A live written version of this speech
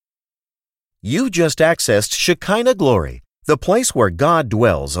You just accessed Shekinah glory, the place where God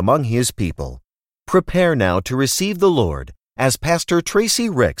dwells among His people. Prepare now to receive the Lord as Pastor Tracy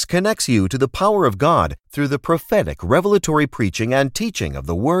Ricks connects you to the power of God through the prophetic revelatory preaching and teaching of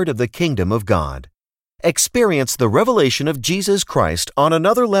the Word of the Kingdom of God. Experience the revelation of Jesus Christ on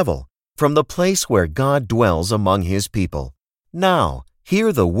another level from the place where God dwells among His people. Now,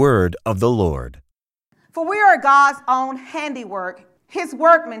 hear the word of the Lord. For we are God's own handiwork, His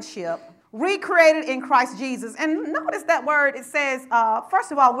workmanship, recreated in Christ Jesus. And notice that word, it says,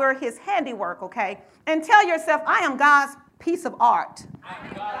 first of all, we're His handiwork, okay? And tell yourself, I am God's piece of art.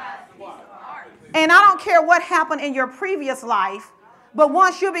 And I don't care what happened in your previous life, but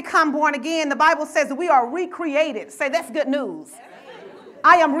once you become born again, the Bible says that we are recreated. Say, that's good news.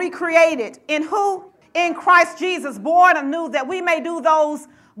 I am recreated. In who? In Christ Jesus, born anew, that we may do those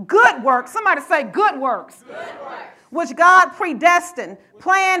good works. Somebody say good works. Good works. Which God predestined,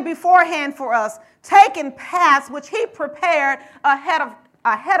 planned beforehand for us, taking paths which He prepared ahead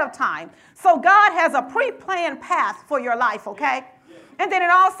of time. So God has a pre-planned path for your life, okay? And then it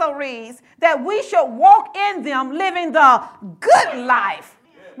also reads that we should walk in them, living the good life,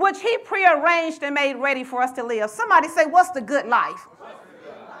 which He prearranged and made ready for us to live. Somebody say, what's the good life?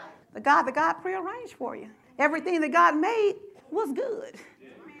 The God that God prearranged for you. Everything that God made was good.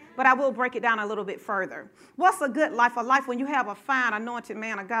 But I will break it down a little bit further. What's a good life? A life when you have a fine, anointed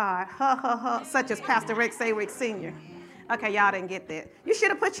man of God, such as Pastor Rick Sayrick Sr. Okay, y'all didn't get that. You should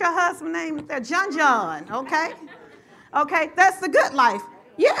have put your husband's name there, John, okay? Okay, that's the good life.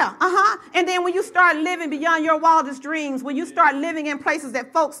 Yeah, And then when you start living beyond your wildest dreams, when you start living in places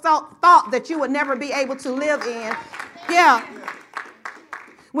that folks thought that you would never be able to live in, yeah.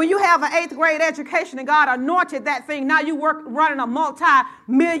 When you have an 8th grade education and God anointed that thing, now you running a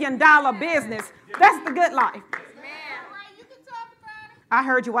multi-million-dollar business. That's the good life. I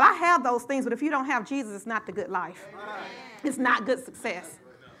heard you. Well, I have those things, but if you don't have Jesus, it's not the good life. It's not good success.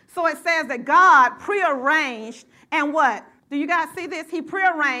 So it says that God prearranged and what? Do you guys see this? He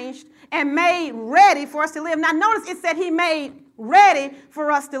prearranged and made ready for us to live. Now notice it said He made ready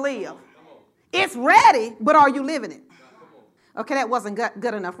for us to live. It's ready, but are you living it? Okay, that wasn't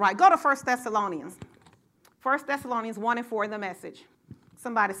good enough, right? Go to 1 Thessalonians. 1 Thessalonians 1 and 4 in the Message.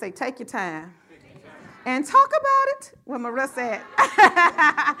 Somebody say, take your time. And talk about it. What Marissa said.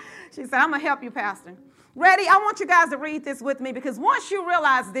 She said, I'm going to help you, Pastor. Ready? I want you guys to read this with me, because once you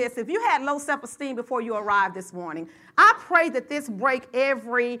realize this, if you had low self-esteem before you arrived this morning, I pray that this break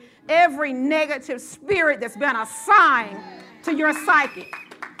every negative spirit that's been assigned to your psyche.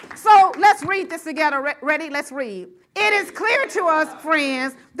 So let's read this together. Ready? Let's read. It is clear to us,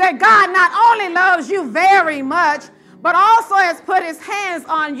 friends, that God not only loves you very much, but also has put His hands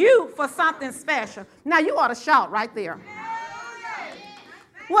on you for something special. Now, you ought to shout right there.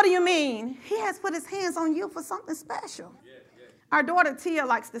 What do you mean? He has put His hands on you for something special. Our daughter Tia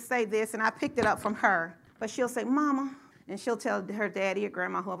likes to say this, and I picked it up from her. But she'll say, Mama, and she'll tell her daddy or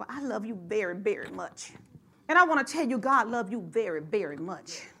grandma, whoever, I love you very, very much. And I want to tell you, God loves you very, very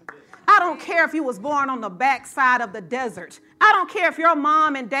much. I don't care if you was born on the backside of the desert. I don't care if your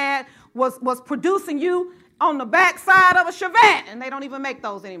mom and dad was producing you on the backside of a Chevette, and they don't even make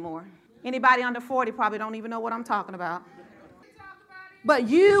those anymore. Anybody under 40 probably don't even know what I'm talking about. But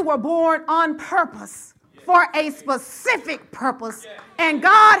you were born on purpose for a specific purpose, and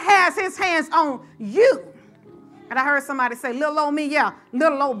God has His hands on you. And I heard somebody say, little old me, yeah,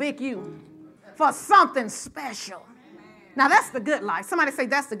 little old big you, for something special. Now, that's the good life. Somebody say,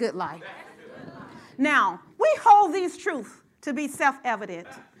 that's the good life. Now, we hold these truths to be self-evident,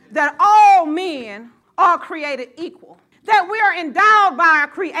 that all men are created equal, that we are endowed by our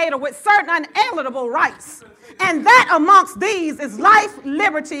Creator with certain unalienable rights, and that amongst these is life,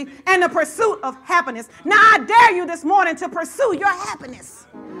 liberty, and the pursuit of happiness. Now, I dare you this morning to pursue your happiness.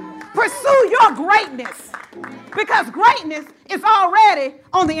 Pursue your greatness, because greatness is already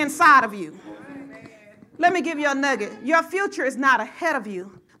on the inside of you. Let me give you a nugget. Your future is not ahead of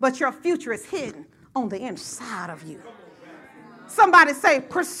you, but your future is hidden on the inside of you. Somebody say,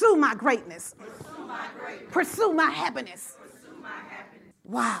 pursue my greatness. Pursue my happiness.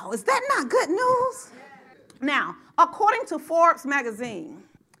 Wow, is that not good news? Now, according to Forbes magazine,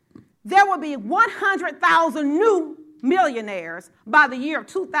 there will be 100,000 new millionaires by the year of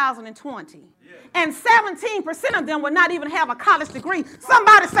 2020. And 17% of them will not even have a college degree.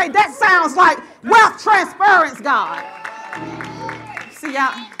 Somebody say, that sounds like wealth transference, God. See,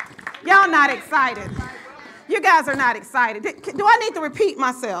 y'all not excited. You guys are not excited. Do I need to repeat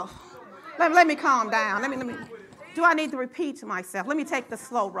myself? Let me calm down. Do I need to repeat myself? Let me take the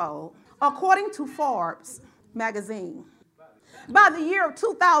slow road. According to Forbes magazine, by the year of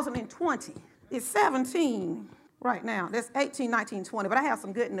 2020, is 17 right now. That's 18, 19, 20. But I have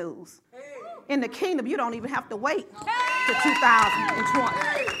some good news. In the kingdom, you don't even have to wait to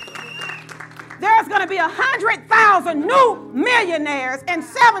 2020. There's going to be 100,000 new millionaires, and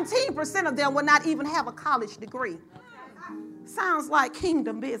 17% of them will not even have a college degree. Sounds like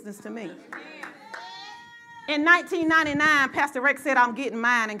kingdom business to me. In 1999, Pastor Rex said, I'm getting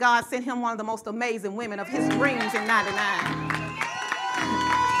mine, and God sent him one of the most amazing women of his dreams in 99.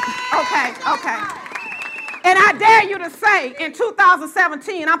 Okay. And I dare you to say, in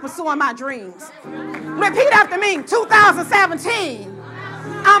 2017, I'm pursuing my dreams. Repeat after me, 2017,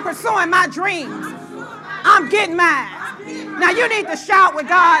 I'm pursuing my dreams. I'm getting mine. Now you need to shout with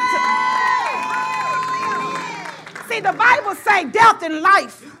God. See, the Bible says death and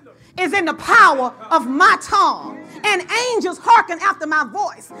life is in the power of my tongue. And angels hearken after my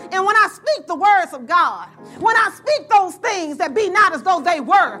voice. And when I speak the words of God, when I speak those things that be not as though they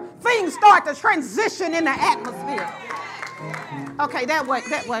were, things start to transition in the atmosphere. Okay, that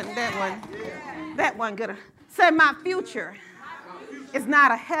wasn't good. Say, my future is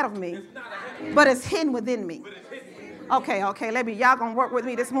not ahead of me, but it's hidden within me. Okay, y'all gonna work with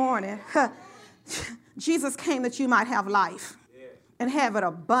me this morning. Jesus came that you might have life and have it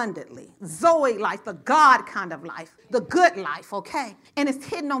abundantly. Zoe life, the God kind of life, the good life, okay? And it's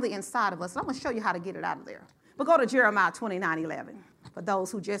hidden on the inside of us. I'm going to show you how to get it out of there. But go to Jeremiah 29:11. For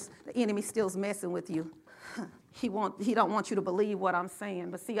those who the enemy still's messing with you. He don't want you to believe what I'm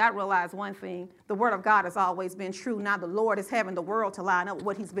saying. But see, I realize one thing. The word of God has always been true. Now the Lord is having the world to line up with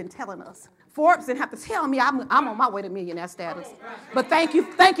what he's been telling us. Forbes didn't have to tell me I'm on my way to millionaire status. But thank you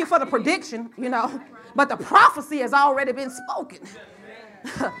for the prediction, you know. But the prophecy has already been spoken.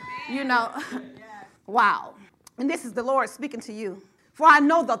 You know, wow. And this is the Lord speaking to you. For I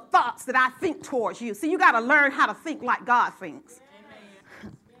know the thoughts that I think towards you. See, you got to learn how to think like God thinks.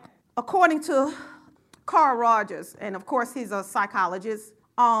 According to Carl Rogers, and of course he's a psychologist,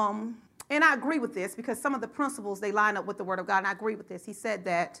 and I agree with this because some of the principles, they line up with the Word of God, and I agree with this. He said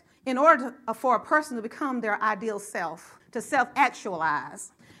that in order for a person to become their ideal self, to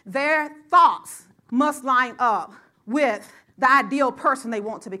self-actualize, their thoughts must line up with the ideal person they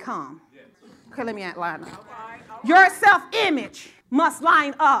want to become. Okay, let me line up. Your self-image must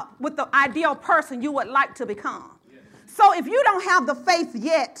line up with the ideal person you would like to become. So if you don't have the faith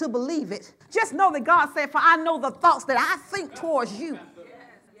yet to believe it, just know that God said, for I know the thoughts that I think towards you.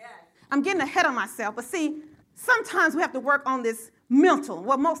 I'm getting ahead of myself, but see, sometimes we have to work on this mental,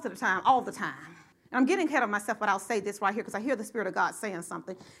 well, most of the time, all the time. And I'm getting ahead of myself, but I'll say this right here because I hear the Spirit of God saying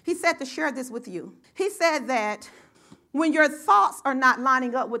something. He said to share this with you. He said that when your thoughts are not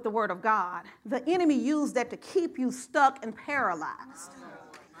lining up with the Word of God, the enemy used that to keep you stuck and paralyzed.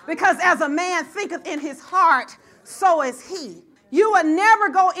 Because as a man thinketh in his heart, so is he. You will never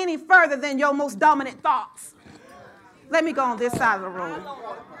go any further than your most dominant thoughts. Let me go on this side of the room.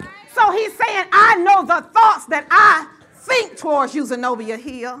 So he's saying, I know the thoughts that I think towards you, Zenobia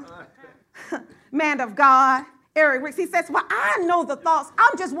Hill. Man of God, Eric Ricks, he says, well, I know the thoughts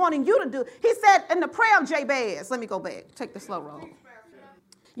I'm just wanting you to do. He said in the prayer of Jabez, let me go back, take the slow roll.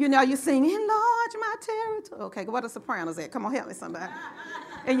 You know, you sing, enlarge my territory. Okay, where the sopranos at? Come on, help me somebody.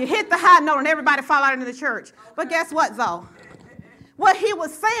 And you hit the high note and everybody fall out into the church. But guess what, though? What he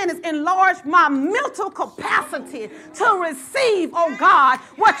was saying is enlarge my mental capacity to receive, oh God,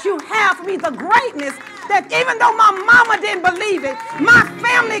 what you have for me, the greatness that even though my mama didn't believe it, my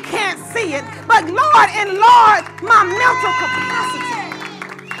family can't see it, but Lord, enlarge my mental capacity.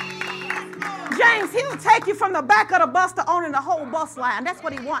 James, he'll take you from the back of the bus to owning the whole bus line. That's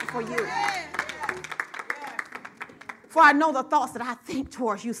what he wants for you. For I know the thoughts that I think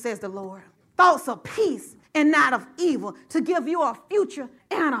towards you, says the Lord. Thoughts of peace and not of evil, to give you a future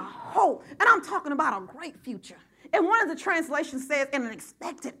and a hope. And I'm talking about a great future. And one of the translations says, in an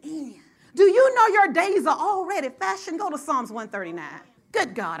expected end. Do you know your days are already fashioned? Go to Psalms 139.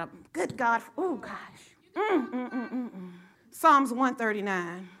 Good God. Oh, gosh. Psalms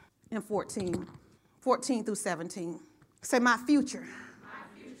 139 and 14 through 17. Say, my future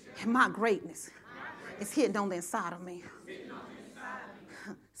and my greatness is hidden on the inside of me.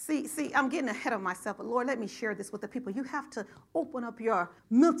 See, I'm getting ahead of myself, but Lord, let me share this with the people. You have to open up your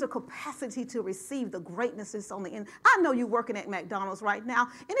mental capacity to receive the greatness that's on the end. I know you're working at McDonald's right now,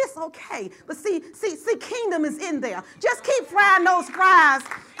 and it's okay. But see, kingdom is in there. Just keep frying those fries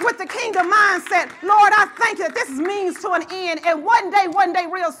with the kingdom mindset. Lord, I thank you that this is means to an end, and one day,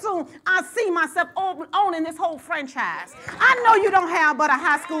 real soon, I see myself owning this whole franchise. I know you don't have but a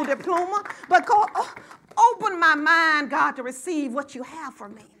high school diploma, but open my mind, God, to receive what you have for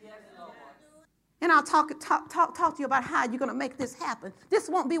me. And I'll talk to you about how you're going to make this happen. This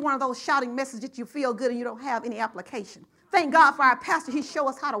won't be one of those shouting messages that you feel good and you don't have any application. Thank God for our pastor. He showed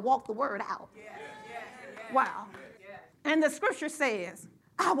us how to walk the word out. Wow. And the scripture says,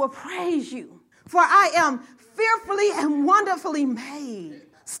 I will praise you, for I am fearfully and wonderfully made.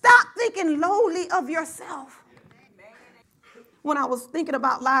 Stop thinking lowly of yourself. When I was thinking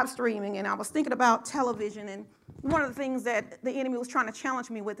about live streaming and I was thinking about television, and one of the things that the enemy was trying to challenge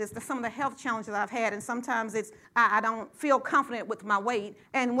me with is some of the health challenges I've had, and sometimes it's I don't feel confident with my weight.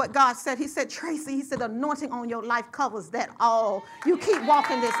 And what God said, he said, Tracy, he said, the anointing on your life covers that all. You keep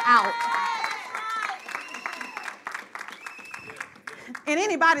walking this out. In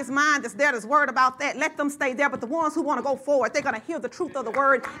anybody's mind that's worried about that, let them stay there. But the ones who want to go forward, they're going to hear the truth of the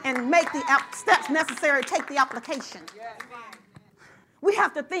word and make the steps necessary to take the application. We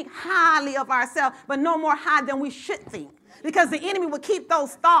have to think highly of ourselves, but no more high than we should think. Because the enemy will keep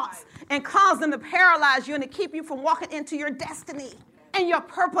those thoughts and cause them to paralyze you and to keep you from walking into your destiny and your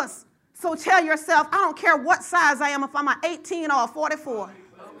purpose. So tell yourself, I don't care what size I am, if I'm an 18 or a 44,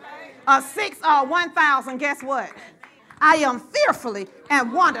 a 6 or 1,000, guess what? I am fearfully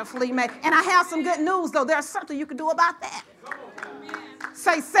and wonderfully made. And I have some good news, though. There's something you can do about that.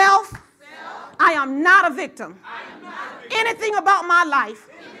 Say, self, I am not a victim. Anything about my life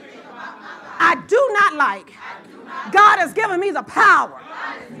I do not like. God has given me the power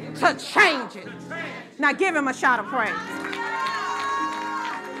to change it. Now give him a shout of praise.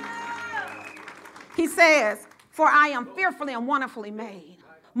 He says, for I am fearfully and wonderfully made.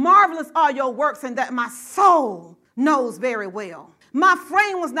 Marvelous are your works, and that my soul knows very well. My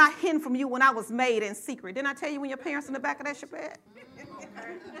frame was not hidden from you when I was made in secret. Didn't I tell you when your parents in the back of that Chapette?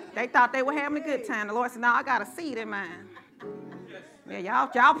 They thought they were having a good time. The Lord said, no, I got a seed in mind. Yeah,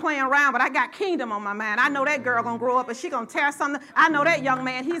 y'all playing around, but I got kingdom on my mind. I know that girl going to grow up and she going to tear something. I know that young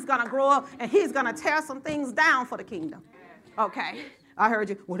man, he's going to grow up and he's going to tear some things down for the kingdom. Okay, I heard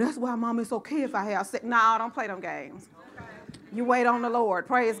you. Well, that's why, Mama, it's okay if I have sex. No, don't play them games. You wait on the Lord,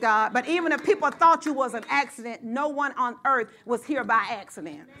 praise God. But even if people thought you was an accident, no one on earth was here by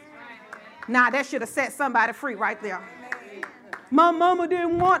accident. Now, that should have set somebody free right there. My mama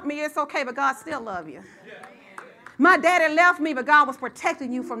didn't want me. It's okay, but God still love you. My daddy left me, but God was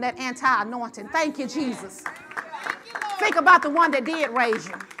protecting you from that anti-anointing. Thank you, Jesus. Think about the one that did raise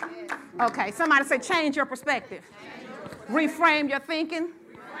you. Okay, somebody say change your perspective. Reframe your thinking,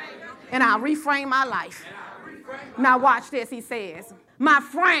 and I'll reframe my life. Now watch this, he says. My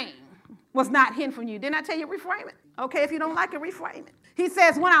frame was not hidden from you. Didn't I tell you reframe it? Okay, if you don't like it, reframe it. He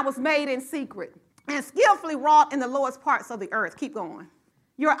says, when I was made in secret and skillfully wrought in the lowest parts of the earth. Keep going.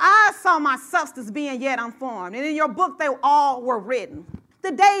 Your eyes saw my substance being yet unformed, and in your book they all were written.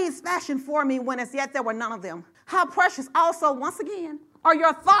 The days fashioned for me when as yet there were none of them. How precious also, once again, are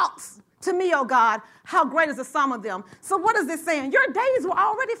your thoughts to me, O God. How great is the sum of them. So what is this saying? Your days were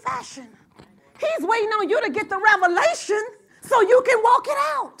already fashioned. He's waiting on you to get the revelation so you can walk it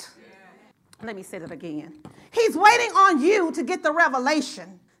out. Let me say that again. He's waiting on you to get the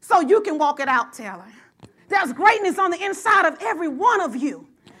revelation so you can walk it out, Taylor. There's greatness on the inside of every one of you.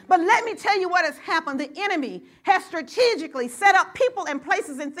 But let me tell you what has happened. The enemy has strategically set up people and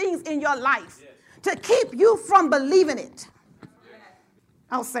places and things in your life to keep you from believing it.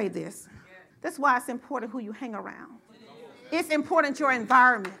 I'll say this. That's why it's important who you hang around. It's important your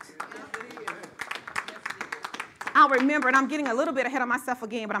environment. I remember, and I'm getting a little bit ahead of myself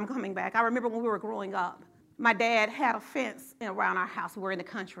again, but I'm coming back. I remember when we were growing up, my dad had a fence around our house. We were in the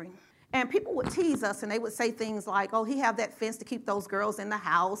country. And people would tease us, and they would say things like, oh, he have that fence to keep those girls in the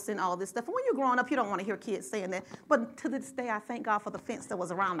house and all this stuff. And when you're growing up, you don't want to hear kids saying that. But to this day, I thank God for the fence that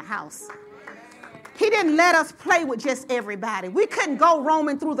was around the house. He didn't let us play with just everybody. We couldn't go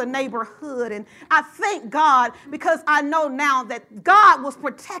roaming through the neighborhood. And I thank God because I know now that God was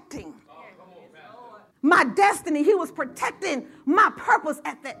protecting my destiny. He was protecting my purpose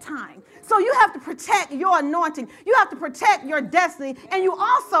at that time. So you have to protect your anointing. You have to protect your destiny. And you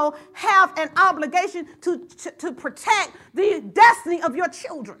also have an obligation to protect the destiny of your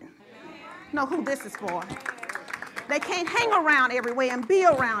children. You know who this is for. They can't hang around everywhere and be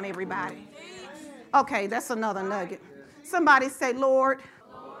around everybody. Okay, that's another nugget. Somebody say, Lord,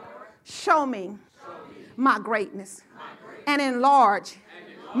 show me my greatness and enlarge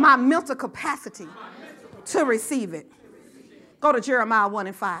my mental capacity to receive it. Go to Jeremiah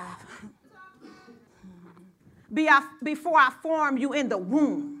 1:5. Before I formed you in the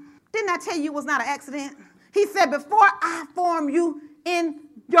womb. Didn't I tell you it was not an accident? He said, before I formed you in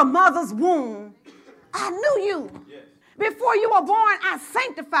your mother's womb, I knew you. Yes. Before you were born, I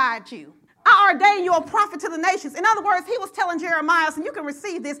sanctified you. I I ordain you a prophet to the nations. In other words, he was telling Jeremiah, and you can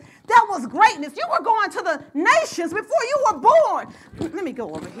receive this, that was greatness. You were going to the nations before you were born. Let me go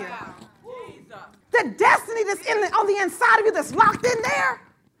over here. The destiny that's on the inside of you that's locked in there,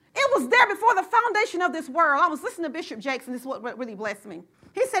 it was there before the foundation of this world. I was listening to Bishop Jakes, and this is what really blessed me.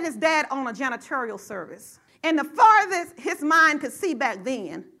 He said his dad owned a janitorial service. And the farthest his mind could see back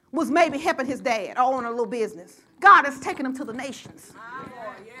then was maybe helping his dad or owning a little business. God has taken him to the nations.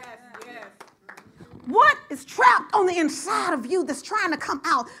 What is trapped on the inside of you that's trying to come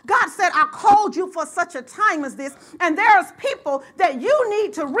out? God said, I called you for such a time as this, and there's people that you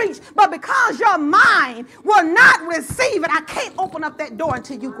need to reach, but because your mind will not receive it, I can't open up that door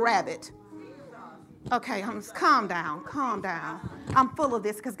until you grab it. Okay, calm down. I'm full of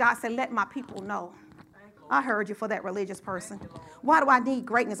this because God said, let my people know. I heard you for that religious person. Why do I need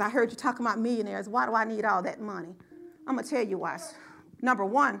greatness? I heard you talking about millionaires. Why do I need all that money? I'm going to tell you why. Number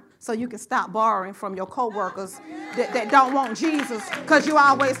one, so you can stop borrowing from your coworkers that don't want Jesus, because you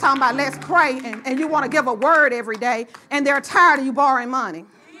always talking about let's pray and you want to give a word every day and they're tired of you borrowing money.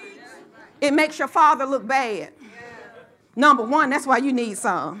 It makes your father look bad. Number one, that's why you need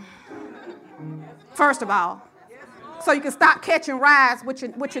some. First of all, so you can stop catching rides with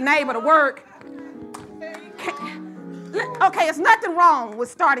your neighbor to work. Okay, it's nothing wrong with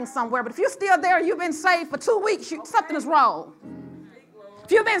starting somewhere, but if you're still there and you've been saved for 2 weeks, something is wrong.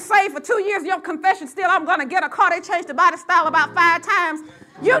 If you've been saved for 2 years, your confession still, I'm going to get a car. They changed the body style about 5 times.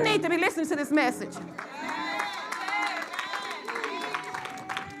 You need to be listening to this message.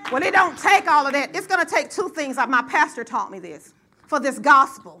 Well, it don't take all of that. It's going to take 2 things. My pastor taught me this. For this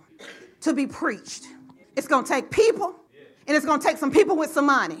gospel to be preached, it's going to take people, and it's going to take some people with some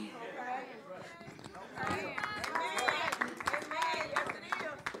money.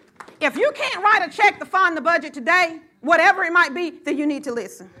 If you can't write a check to fund the budget today, whatever it might be, then you need to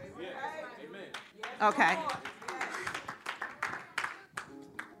listen. Okay.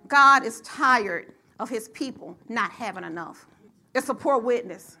 God is tired of his people not having enough. It's a poor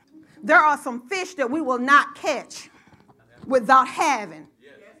witness. There are some fish that we will not catch without having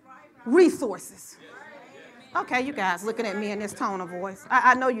resources. Okay, you guys looking at me in this tone of voice.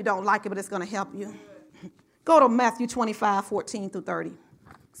 I know you don't like it, but it's going to help you. Go to Matthew 25, 14 through 30.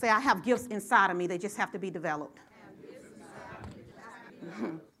 Say, I have gifts inside of me. They just have to be developed.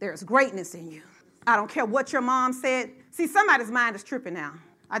 There's greatness in you. I don't care what your mom said. See, somebody's mind is tripping now.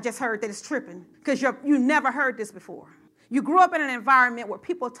 I just heard that it's tripping because you never heard this before. You grew up in an environment where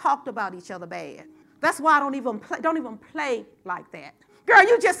people talked about each other bad. That's why I don't even play like that. Girl,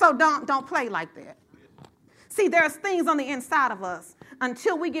 you just so don't play like that. See, there's things on the inside of us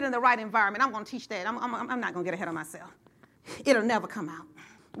until we get in the right environment. I'm going to teach that. I'm not going to get ahead of myself. It'll never come out.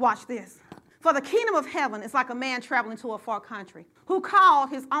 Watch this. For the kingdom of heaven is like a man traveling to a far country who called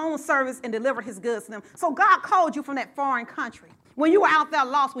his own servants and delivered his goods to them. So God called you from that foreign country. When you were out there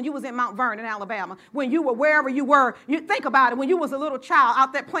lost, when you was in Mount Vernon, Alabama, when you were wherever you were, you think about it, when you was a little child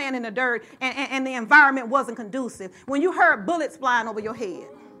out there playing in the dirt and the environment wasn't conducive, when you heard bullets flying over your head.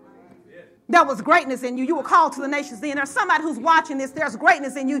 There was greatness in you. You were called to the nations then. There's somebody who's watching this. There's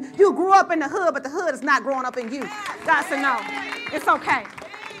greatness in you. You grew up in the hood, but the hood is not growing up in you. God said, no, it's okay.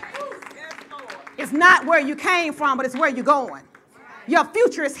 It's not where you came from, but it's where you're going. Your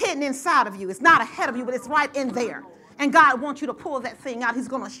future is hidden inside of you. It's not ahead of you, but it's right in there. And God wants you to pull that thing out. He's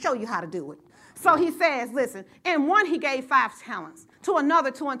going to show you how to do it. So he says, listen, and one he gave 5 talents, to another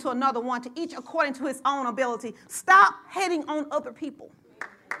 2, and to another 1, to each according to his own ability. Stop hating on other people.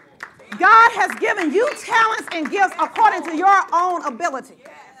 God has given you talents and gifts according to your own ability.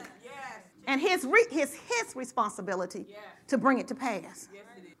 And his responsibility to bring it to pass.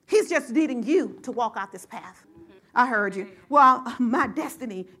 He's just needing you to walk out this path. I heard you. Well, my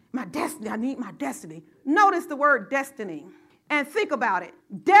destiny, I need my destiny. Notice the word destiny and think about it.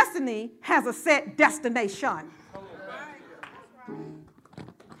 Destiny has a set destination.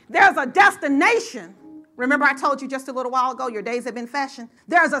 There's a destination. Remember I told you just a little while ago, your days have been fashioned.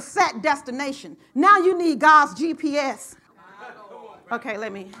 There's a set destination. Now you need God's GPS. Okay,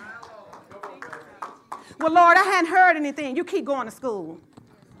 let me. Well, Lord, I hadn't heard anything. You keep going to school.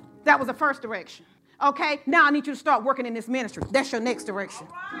 That was the first direction. Okay, now I need you to start working in this ministry. That's your next direction.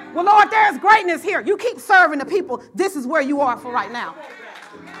 Well, Lord, there's greatness here. You keep serving the people. This is where you are for right now.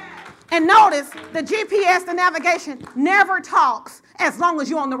 And notice the GPS, the navigation, never talks as long as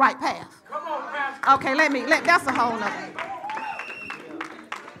you're on the right path. Okay, that's a whole nother.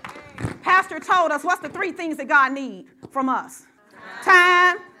 Pastor told us what's the 3 things that God needs from us?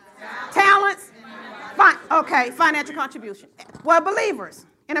 Time, talents, financial contribution. Well, believers.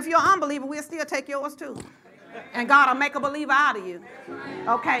 And if you're an unbeliever, we'll still take yours too. And God will make a believer out of you.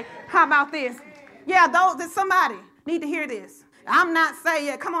 Okay, how about this? Yeah, somebody need to hear this. I'm not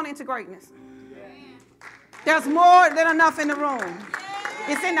saying, come on into greatness. There's more than enough in the room.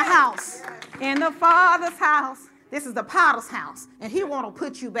 It's in the house. In the Father's house. This is the potter's house. And he want to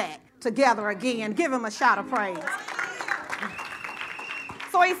put you back together again. Give him a shout of praise.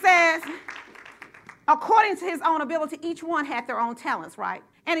 So he says, according to his own ability, each one had their own talents, right?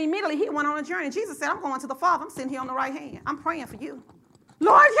 And immediately he went on a journey. Jesus said, I'm going to the Father. I'm sitting here on the right hand. I'm praying for you.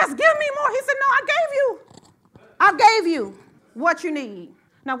 Lord, just give me more. He said, no, I gave you what you need.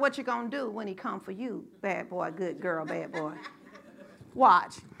 Now, what you going to do when he come for you, bad boy, good girl, bad boy?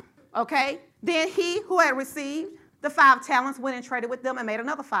 Watch. Okay? Then he who had received the 5 talents went and traded with them and made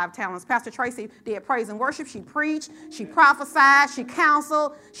another 5 talents. Pastor Tracy did praise and worship. She preached. She prophesied. She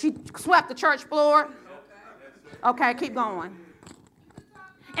counseled. She swept the church floor. Okay, keep going.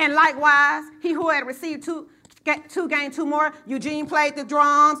 And likewise, he who had received 2 gained 2 more. Eugene played the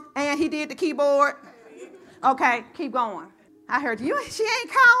drums and he did the keyboard. Okay, keep going. I heard you. She ain't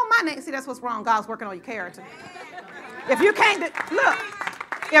called my name. See, that's what's wrong. God's working on your character. If you can't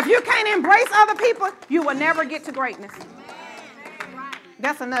embrace other people, you will never get to greatness.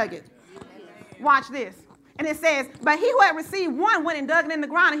 That's a nugget. Watch this. And it says, but he who had received 1 went and dug it in the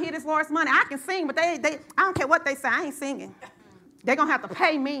ground and hid his Lord's money. I can sing, but I don't care what they say. I ain't singing. They're going to have to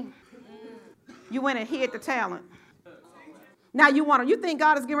pay me. You went and hid the talent. Now you think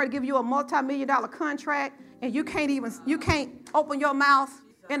God is getting ready to give you a multi-million-dollar contract and you can't open your mouth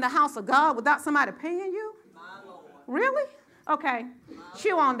in the house of God without somebody paying you? Really? Okay.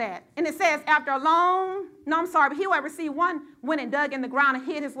 Chew on that. And it says, but he who had received 1 went and dug in the ground and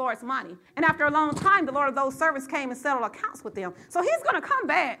hid his Lord's money. And after a long time, the Lord of those servants came and settled accounts with them. So he's going to come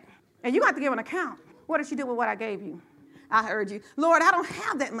back and you have to give an account. What did you do with what I gave you? I heard you. Lord, I don't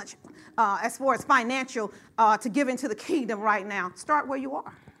have that much as far as financial to give into the kingdom right now. Start where you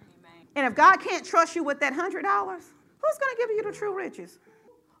are. Amen. And if God can't trust you with that $100, who's going to give you the true riches?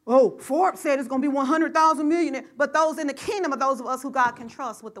 Oh, Forbes said it's going to be 100,000 millionaires, but those in the kingdom are those of us who God can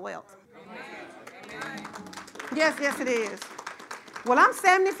trust with the wealth. Amen. Yes, it is. Well, I'm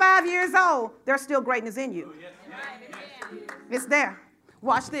 75 years old. There's still greatness in you. It's there.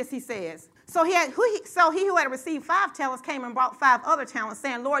 Watch this, he says. So he who had received 5 talents came and brought 5 other talents,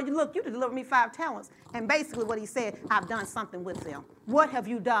 saying, Lord, you delivered me 5 talents. And basically what he said, I've done something with them. What have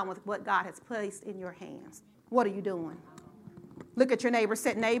you done with what God has placed in your hands? What are you doing? Look at your neighbor.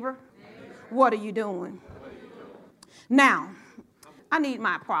 Say, neighbor, what are you doing? Now, I need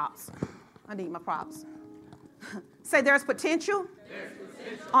my props. Say, there's potential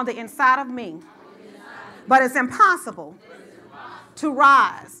on the inside of me, but it's impossible to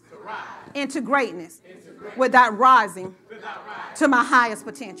rise into greatness without rising to my highest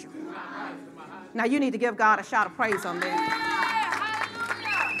potential. Now you need to give God a shout of praise on that.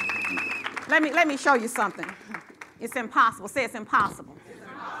 Let me show you something. It's impossible. Say it's impossible.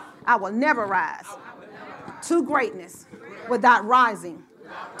 I will never rise to greatness without rising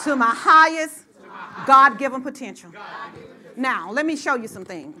to my highest God-given potential. Now let me show you some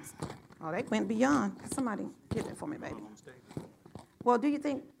things. Oh, they went beyond. Somebody get that for me, baby. Well, do you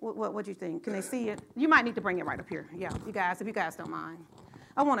think, what do you think? Can they see it? You might need to bring it right up here. Yeah, if you guys don't mind.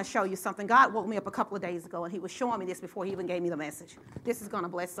 I want to show you something. God woke me up a couple of days ago, and he was showing me this before he even gave me the message. This is going to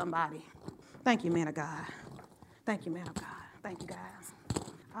bless somebody. Thank you, man of God. Thank you, man of God. Thank you, guys.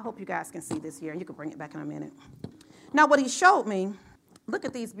 I hope you guys can see this here, and you can bring it back in a minute. Now, what he showed me, look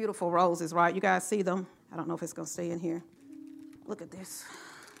at these beautiful roses, right? You guys see them? I don't know if it's going to stay in here. Look at this.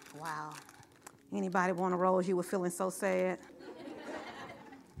 Wow. Anybody want a rose? You were feeling so sad.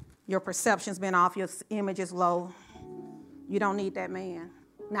 Your perception's been off. Your image is low. You don't need that man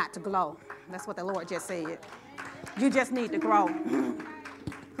not to glow. That's what the Lord just said. You just need to grow.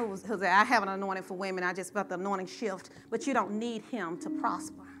 Who said, I have an anointing for women. I just felt the anointing shift. But you don't need him to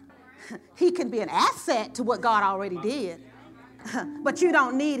prosper. He can be an asset to what God already did. But you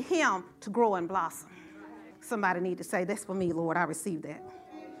don't need him to grow and blossom. Somebody need to say, that's for me, Lord. I received that.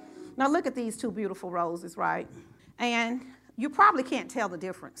 Now look at these 2 beautiful roses, right? And you probably can't tell the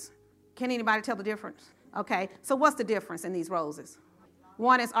difference. Can anybody tell the difference? Okay, so what's the difference in these roses?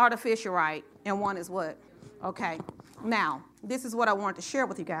 One is artificial, right? And one is what? Okay, now, this is what I wanted to share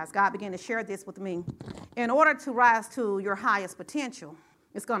with you guys. God began to share this with me. In order to rise to your highest potential,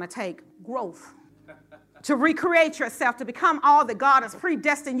 it's going to take growth. To recreate yourself, to become all that God has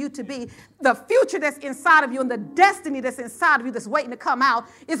predestined you to be, the future that's inside of you and the destiny that's inside of you that's waiting to come out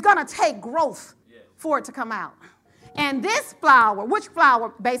is going to take growth for it to come out. And this flower, which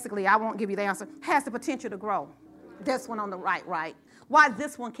flower, basically, I won't give you the answer, has the potential to grow. This one on the right. Why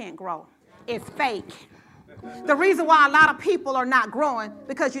this one can't grow? It's fake. The reason why a lot of people are not growing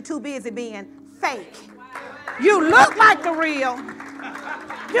because you're too busy being fake. You look like the real.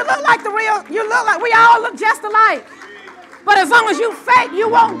 You look like the real. You look like, we all look just alike. But as long as you fake, you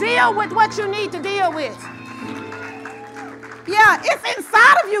won't deal with what you need to deal with. Yeah, it's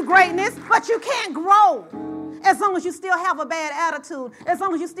inside of you greatness, but you can't grow. As long as you still have a bad attitude, as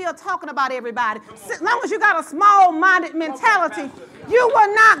long as you're still talking about everybody, as long as you got a small-minded mentality, you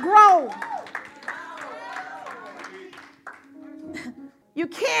will not grow. You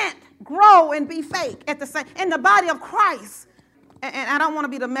can't grow and be fake at the same. In the body of Christ, and I don't want to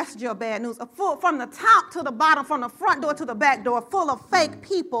be the messenger of bad news, from the top to the bottom, from the front door to the back door, full of fake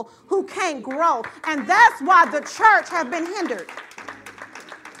people who can't grow. And that's why the church has been hindered.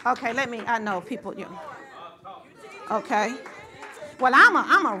 Okay, I know people, okay. Well,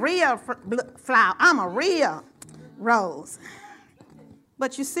 I'm a real flower. I'm a real rose.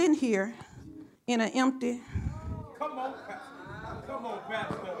 But you're sitting here in an empty. Come on,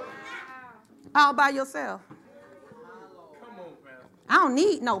 Pastor. All by yourself. I don't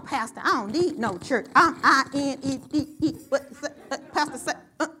need no pastor. I don't need no church. I'm I-N-E-D-E. Pastor said,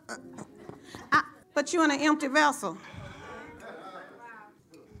 but you're in an empty vessel.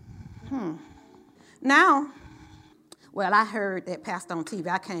 Now, well, I heard that pastor on TV.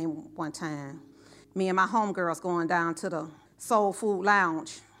 I came one time. Me and my homegirls going down to the Soul Food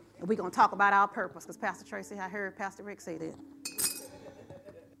Lounge. And we're going to talk about our purpose, because Pastor Tracy, I heard Pastor Rick say that.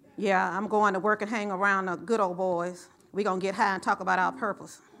 Yeah, I'm going to work and hang around the good old boys. We're going to get high and talk about our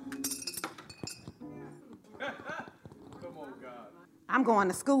purpose. Come on, God. I'm going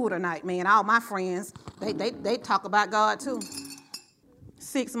to school tonight, man. All my friends, they talk about God too.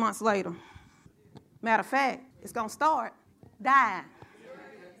 6 months later. Matter of fact, it's going to start dying.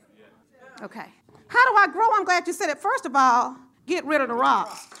 Okay. How do I grow? I'm glad you said it. First of all, get rid of the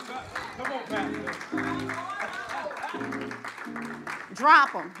rocks. Come on, Pastor.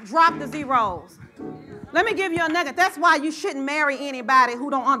 Drop them. Drop the zeros. Let me give you a nugget. That's why you shouldn't marry anybody who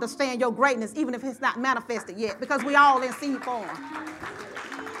don't understand your greatness, even if it's not manifested yet, because we all in seed form.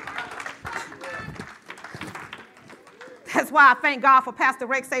 That's why I thank God for Pastor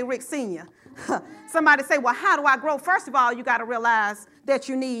Rick Senior. Somebody say, well, how do I grow? First of all, you got to realize that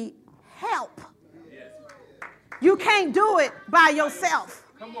you need help. You can't do it by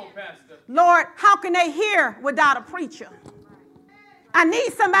yourself. Come on, Pastor. Lord, how can they hear without a preacher? I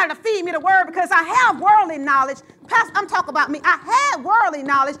need somebody to feed me the word because I have worldly knowledge. Pastor, I'm talking about me. I had worldly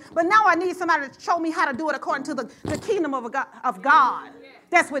knowledge, but now I need somebody to show me how to do it according to the kingdom of God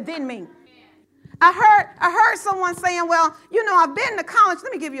that's within me. I heard someone saying, well, I've been to college.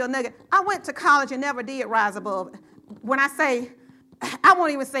 Let me give you a nugget. I went to college and never did rise above. When I say, I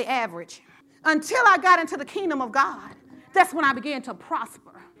won't even say average. Until I got into the kingdom of God, that's when I began to prosper.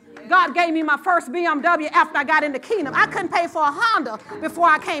 God gave me my first BMW after I got in the kingdom. I couldn't pay for a Honda before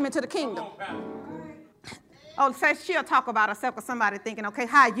I came into the kingdom. Oh, so she'll talk about herself because somebody thinking, okay,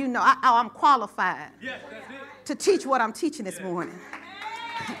 how you know? I'm qualified to teach what I'm teaching this morning.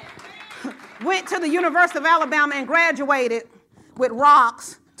 Went to the University of Alabama and graduated with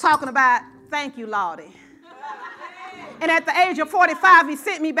rocks, talking about, thank you, Lordy. And at the age of 45, he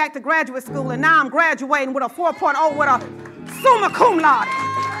sent me back to graduate school, and now I'm graduating with a 4.0 with a summa cum laude.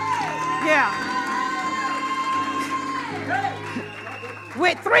 Yeah.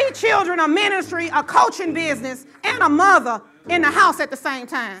 With 3 children, a ministry, a coaching business, and a mother in the house at the same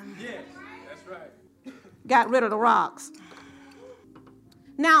time. Yes, that's right. Got rid of the rocks.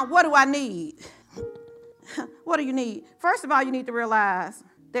 Now, what do I need? What do you need? First of all, you need to realize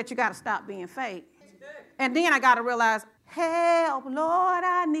that you got to stop being fake. And then I got to realize, help, Lord,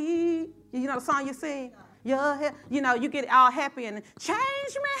 I need. You know the song you sing? You get all happy and change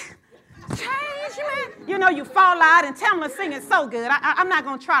me. Change me. You fall out and Tamla singing so good. I'm not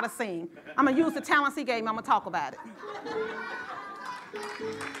going to try to sing. I'm going to use the talents he gave me. I'm going to talk about it.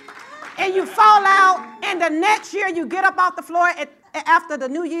 And you fall out, and the next year you get up off the floor after the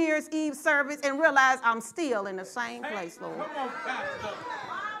New Year's Eve service and realize I'm still in the same place, Lord. Come on, Pastor.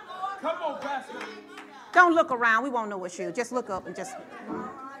 Come on, Pastor. Don't look around. We won't know it's you. Just look up and just.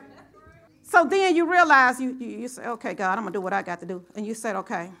 So then you realize, you say, okay, God, I'm going to do what I got to do. And you said,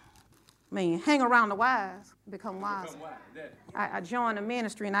 okay, man, hang around the wise, become wise. I joined the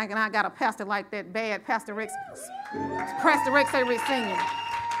ministry, and I got a pastor like that bad, Pastor Rick Senior.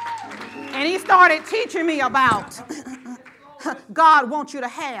 And he started teaching me about God wants you to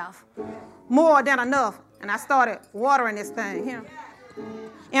have more than enough. And I started watering this thing here.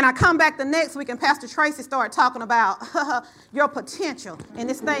 And I come back the next week, and Pastor Tracy started talking about your potential. And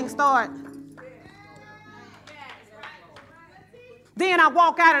this thing started. Then I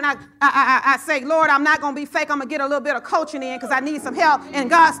walk out and I say, Lord, I'm not going to be fake. I'm going to get a little bit of coaching in because I need some help. And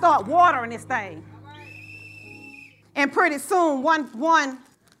God start watering this thing. And pretty soon, one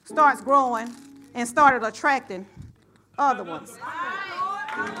starts growing and started attracting other ones.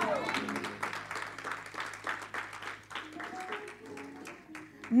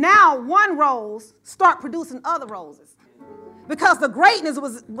 Now one rose start producing other roses because the greatness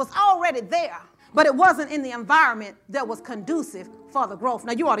was already there, but it wasn't in the environment that was conducive for the growth.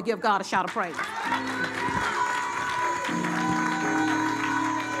 Now you ought to give God a shout of praise.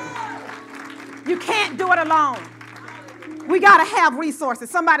 You can't do it alone. We got to have resources.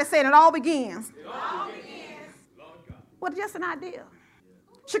 Somebody said it all begins. Well, just an idea.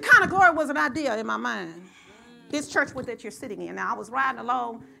 Shekinah glory was an idea in my mind. This church that you're sitting in. Now, I was riding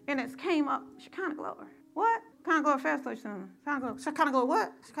along, and it came up, Shekinah glory. What? Shekinah glory fellowship center. Shekinah glory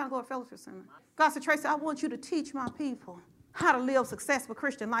what? Shekinah glory fellowship center. God said, Tracy, I want you to teach my people how to live successful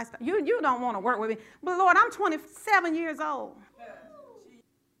Christian lifestyle. You don't want to work with me. But, Lord, I'm 27 years old.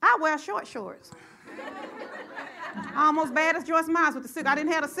 I wear short shorts. Almost bad as Joyce Myers with the cigarette. I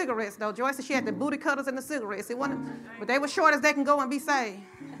didn't have the cigarettes, though. Joyce said she had the booty cutters and the cigarettes. It wasn't, but they were short as they can go and be saved.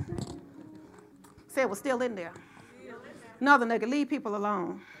 Said it was still in there. Another nigga, leave people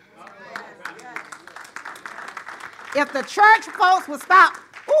alone. If the church folks would stop,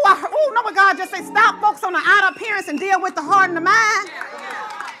 know what God just said? Stop folks on the outer appearance and deal with the heart and the mind.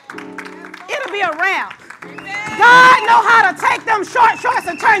 It'll be a wrap. God know how to take them short shorts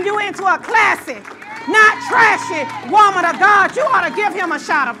and turn you into a classy, not trashy woman of God. You ought to give him a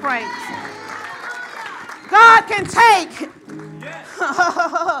shout of praise. God can take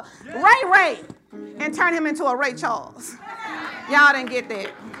Ray and turn him into a Ray Charles. Y'all didn't get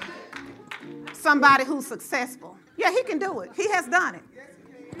that. Somebody who's successful. Yeah, he can do it. He has done it.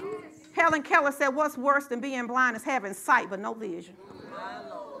 Helen Keller said, what's worse than being blind is having sight but no vision.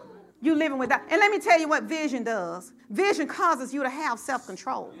 You living without. And let me tell you what vision does. Vision causes you to have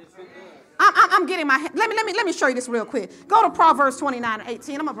self-control. I'm getting my. Let me show you this real quick. Go to Proverbs 29 and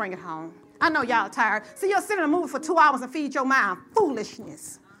 18. I'm gonna bring it home. I know y'all are tired. See, you'll sit in a movie for 2 hours and feed your mind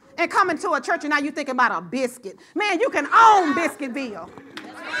foolishness, and come into a church and now you're thinking about a biscuit. Man, you can own Biscuitville.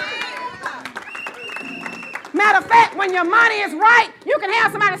 Matter of fact, when your money is right, you can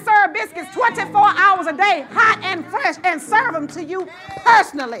have somebody serve biscuits 24 hours a day, hot and fresh, and serve them to you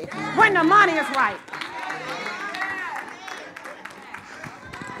personally when the money is right.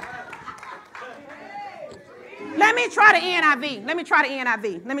 Let me try the NIV.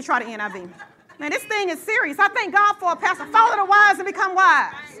 Man, this thing is serious. I thank God for a pastor. Follow the wise and become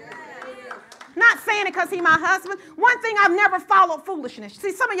wise. Not saying it because he's my husband. One thing, I've never followed foolishness.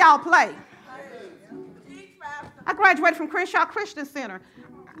 See, some of y'all play. I graduated from Crenshaw Christian Center.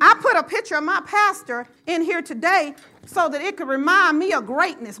 I put a picture of my pastor in here today so that it could remind me of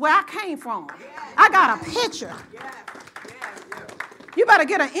greatness, where I came from. I got a picture. You better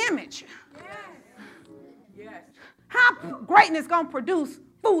get an image. How greatness going to produce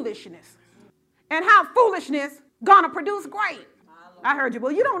foolishness? And how foolishness going to produce great? I heard you.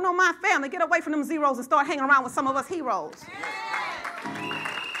 Well, you don't know my family. Get away from them zeros and start hanging around with some of us heroes.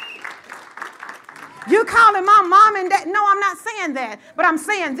 You calling my mom and dad? No, I'm not saying that. But I'm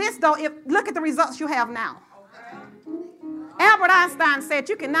saying this, though. Look at the results you have now. Albert Einstein said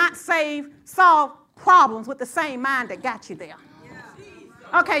you cannot solve problems with the same mind that got you there.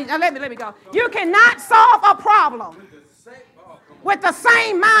 Okay, now let me go. You cannot solve a problem with the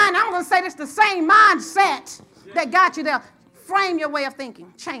same mind. I'm going to say this, the same mindset that got you there. Frame your way of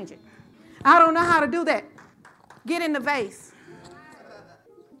thinking. Change it. I don't know how to do that. Get in the vase.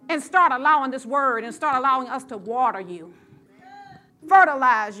 And start allowing this word and start allowing us to water you.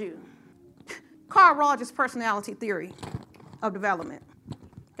 Fertilize you. Carl Rogers' personality theory of development.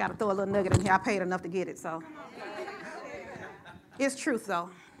 Got to throw a little nugget in here. I paid enough to get it, so. It's truth, though.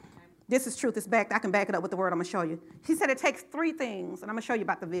 This is truth. It's backed. I can back it up with the word I'm going to show you. He said it takes 3 things, and I'm going to show you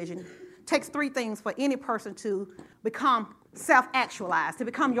about the vision. It takes 3 things for any person to become self-actualized, to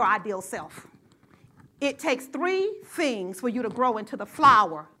become your ideal self. It takes 3 things for you to grow into the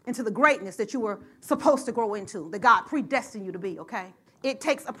flower, into the greatness that you were supposed to grow into, that God predestined you to be, okay? It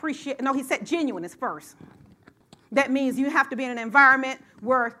takes he said genuineness first. That means you have to be in an environment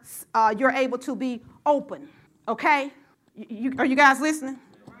where you're able to be open, okay? Are you guys listening?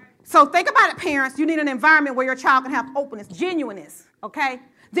 So think about it, parents. You need an environment where your child can have openness, genuineness, okay?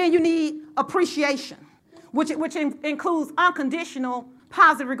 Then you need appreciation, which includes unconditional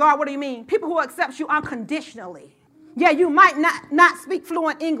positive regard. What do you mean? People who accept you unconditionally. Yeah, you might not speak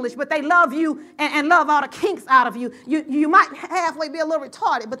fluent English, but they love you and love all the kinks out of you. You might halfway be a little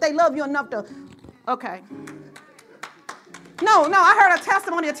retarded, but they love you enough to, okay. No, I heard a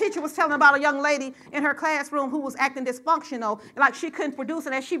testimony. A teacher was telling about a young lady in her classroom who was acting dysfunctional, like she couldn't produce,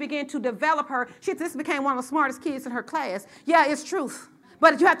 and as she began to develop her, this became one of the smartest kids in her class. Yeah, it's truth.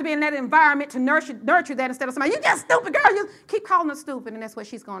 But you have to be in that environment to nurture that instead of somebody, you just stupid girl, you keep calling her stupid, and that's what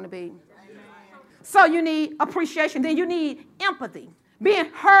she's going to be. So you need appreciation. Then you need empathy, being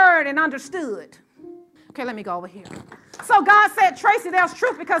heard and understood. Okay, let me go over here. So God said, Tracy, there's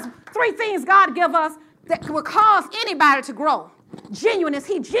truth because 3 things God give us that will cause anybody to grow. Genuineness.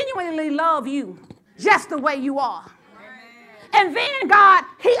 He genuinely loves you just the way you are. And then God,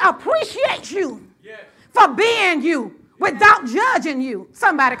 he appreciates you for being you without judging you.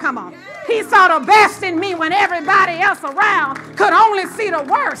 Somebody come on. He saw the best in me when everybody else around could only see the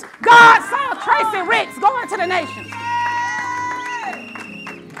worst. God saw Tracy Ricks going to the nations.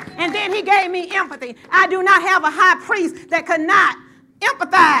 And then he gave me empathy. I do not have a high priest that could not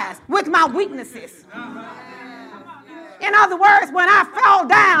empathize with my weaknesses. In other words, when I fall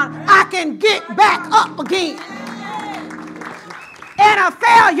down, I can get back up again. And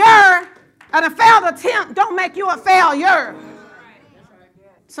a failed attempt don't make you a failure.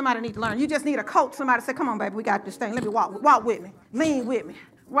 Somebody need to learn. You just need a coach. Somebody say, come on, baby, we got this thing. Let me walk with me. Lean with me.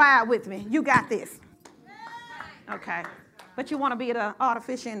 Ride with me. You got this. Okay. But you want to be the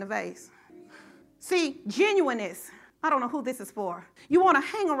artificial in the vase. See, genuineness. I don't know who this is for. You want to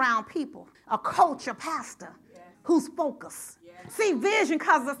hang around people, a coach, a pastor, who's focused. See, vision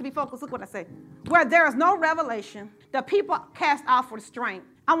causes us to be focused. Look what I say. Where there is no revelation, the people cast off restraint.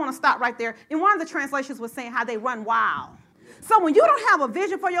 I want to stop right there. In one of the translations was saying how they run wild. So when you don't have a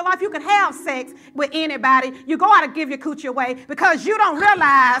vision for your life, you can have sex with anybody. You go out and give your coochie away because you don't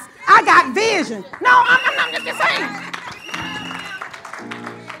realize I got vision. No, I'm just saying.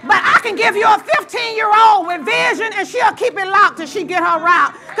 But I can give you a 15-year-old with vision and she'll keep it locked till she get her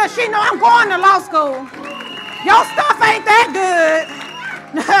route because she know I'm going to law school. Your stuff ain't that good.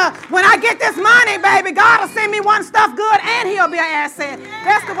 When I get this money, baby, God will send me one stuff good and he'll be an asset.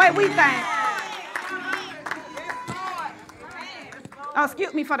 That's the way we think. Oh,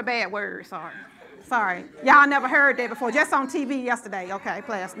 excuse me for the bad word. Sorry. Y'all never heard that before. Just on TV yesterday. Okay,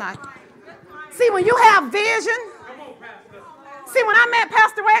 last night. See, when you have vision. See, when I met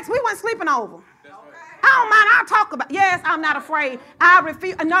Pastor Rex, we weren't sleeping over. I don't mind. I'll talk about. Yes, I'm not afraid. I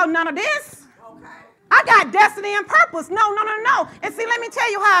refuse. No, none of this. I got destiny and purpose. No. And see, let me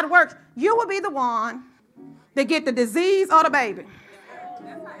tell you how it works. You will be the one that get the disease or the baby.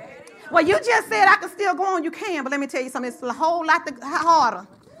 Well, you just said I can still go on. You can, but let me tell you something. It's a whole lot harder.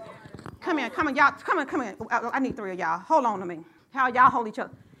 Come here, y'all. Come here. I need 3 of y'all. Hold on to me. How y'all hold each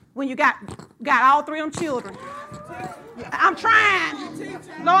other? When you got all 3 of them children. I'm trying.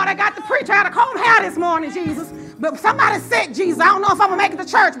 Lord, I got to preach. I had a comb hair this morning, Jesus. But somebody's sick, Jesus. I don't know if I'm going to make it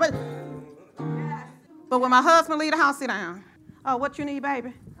to church. But when my husband leave the house, sit down. Oh, what you need,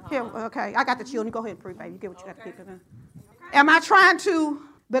 baby? Here, okay. I got the children. Go ahead and preach, baby. You get what you got to get. Am I trying to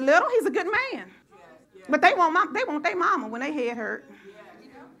belittle? He's a good man. But they want their mama when they head hurt.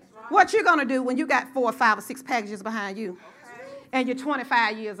 What you going to do when you got 4 or 5 or 6 packages behind you? And you're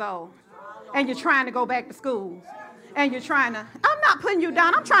 25 years old. And you're trying to go back to school. And you're trying to, I'm not putting you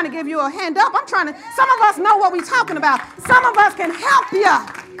down. I'm trying to give you a hand up. Some of us know what we're talking about. Some of us can help you.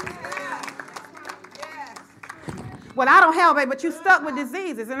 Well, I don't have it, but you're stuck with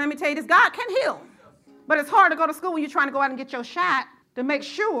diseases. And let me tell you this, God can heal. But it's hard to go to school when you're trying to go out and get your shot to make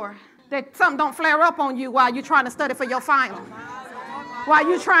sure that something don't flare up on you while you're trying to study for your final. While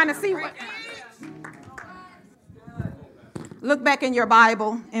you're trying to see what. Look back in your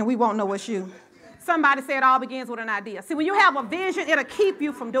Bible, and we won't know it's you. Somebody said it all begins with an idea. See, when you have a vision, it'll keep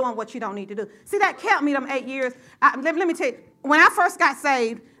you from doing what you don't need to do. See, that kept me them 8 years. Let me tell you, when I first got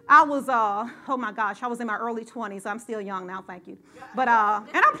saved, I was, oh my gosh, I was in my early 20s. I'm still young now, thank you. But,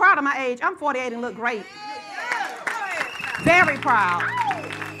 and I'm proud of my age. I'm 48 and look great. Very proud.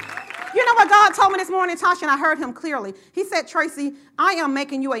 You know what God told me this morning, Tasha, and I heard him clearly. He said, Tracy, I am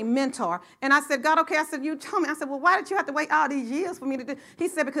making you a mentor. And I said, God, okay. I said, you told me. I said, well, why did you have to wait all these years for me to do? He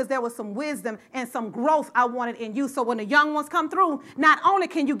said, because there was some wisdom and some growth I wanted in you. So when the young ones come through, not only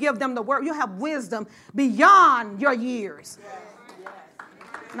can you give them the word, you have wisdom beyond your years.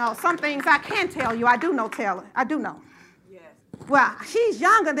 No, some things I can tell you. I do know. Yes. Well, she's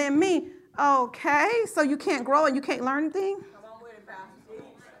younger than me. Okay, so you can't grow and you can't learn anything? Come on with it, Pastor.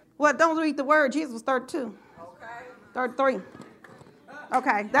 Well, don't read the word. Jesus was 32. Okay. 33.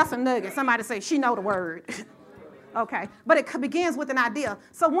 Okay, that's a nugget. Somebody say, she know the word. Okay, but it begins with an idea.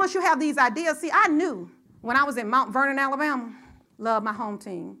 So once you have these ideas, see, I knew when I was in Mount Vernon, Alabama, love my home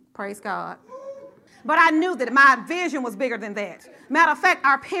team. Praise God. But I knew that my vision was bigger than that. Matter of fact,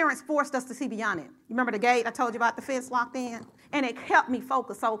 our parents forced us to see beyond it. You remember the gate I told you about, the fence locked in? And it kept me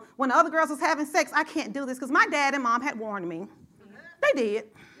focused. So when the other girls was having sex, I can't do this because my dad and mom had warned me. They did.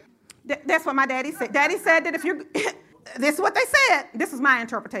 That's what my daddy said. Daddy said that if you, this is what they said. This is my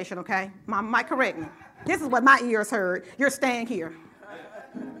interpretation, okay? Mom might correct me. This is what my ears heard. You're staying here.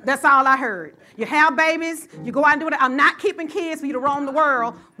 That's all I heard. You have babies, you go out and do it. I'm not keeping kids for you to roam the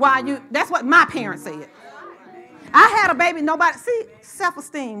world while you, that's what my parents said. I had a baby, nobody, see,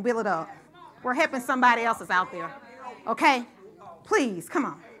 self-esteem, build it up. We're helping somebody else's out there. Okay? Please, come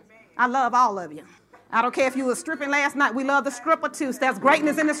on. I love all of you. I don't care if you were stripping last night. We love the stripper too. So there's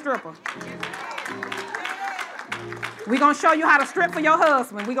greatness in the stripper. We're going to show you how to strip for your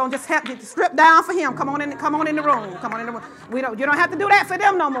husband. We're going to just help you to strip down for him. Come on in the room. Come on in the room. You don't have to do that for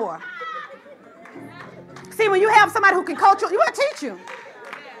them no more. See, when you have somebody who can coach you, you will teach you.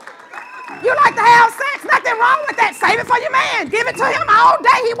 You like to have sex. Nothing wrong with that. Save it for your man. Give it to him all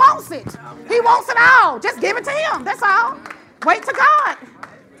day. He wants it. He wants it all. Just give it to him. That's all. Wait to God.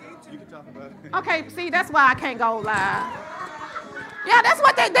 You can talk about it. Okay, see, that's why I can't go live. Yeah, that's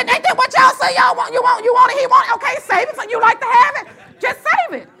what they did what y'all say y'all want. You want it, he want it. Okay, save it. So you like to have it. Just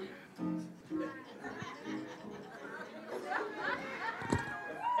save it.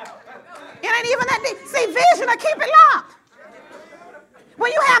 It ain't even that deep. See, vision will keep it locked.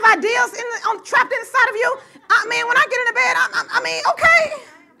 When you have ideas trapped inside of you, I mean, when I get into bed, I mean, okay.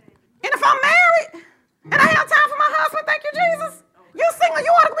 And if I'm married and I have time for my husband, thank you, Jesus. You single,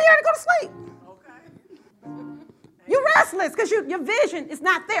 you ought to be able to go to sleep. You're restless because your vision is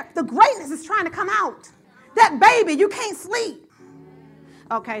not there. The greatness is trying to come out. That baby, you can't sleep.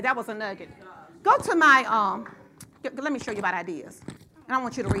 Okay, that was a nugget. Go to my, let me show you about ideas. And I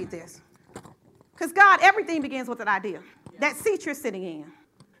want you to read this. Because God, everything begins with an idea. That seat you're sitting in.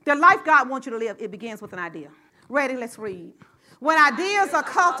 The life God wants you to live, it begins with an idea. Ready, let's read. When ideas are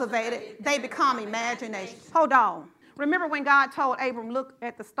cultivated, they become imagination. Hold on. Remember when God told Abram, look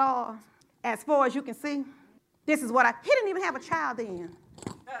at the stars as far as you can see? This is what he didn't even have a child then.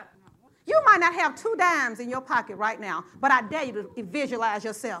 You might not have 2 dimes in your pocket right now, but I dare you to visualize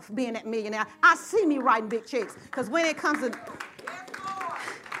yourself being that millionaire. I see me writing big checks, because when it comes to,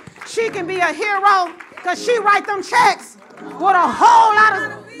 she can be a hero because she write them checks with a whole lot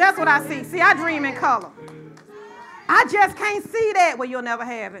of, that's what I see. See, I dream in color. I just can't see that. Well, you'll never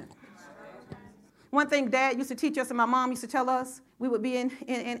have it. One thing Dad used to teach us and my mom used to tell us, we would be in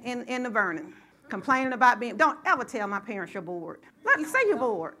the Vernon, complaining about being, don't ever tell my parents you're bored. Say you're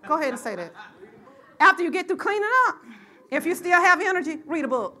bored. Go ahead and say that. After you get through cleaning up, if you still have energy, read a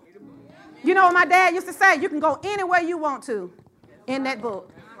book. You know what my dad used to say? You can go anywhere you want to in that book.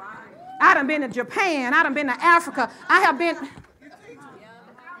 I done been to Japan. I done been to Africa. I have been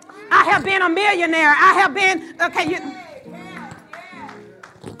a millionaire. I have been,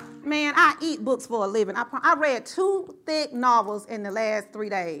 man, I eat books for a living. I read 2 thick novels in the last 3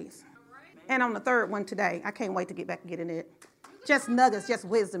 days. And on the 3rd one today. I can't wait to get back and get in it. Just nuggets, just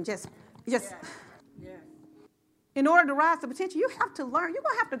wisdom, just. In order to rise to potential, you have to learn. You're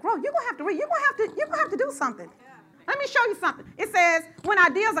going to have to grow. You're going to have to read. You're going to have to do something. Let me show you something. It says, when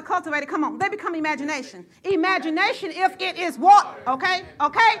ideas are cultivated, come on, they become imagination. Imagination, if it is water, okay?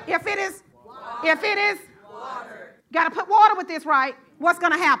 If it is water. Got to put water with this, right? What's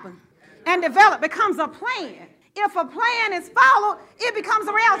going to happen? And develop becomes a plan. If a plan is followed, it becomes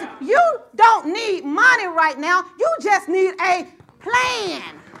a reality. You don't need money right now. You just need a plan.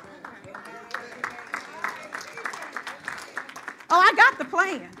 Oh, I got the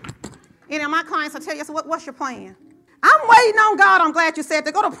plan. Any of my clients will tell you, so what's your plan? I'm waiting on God. I'm glad you said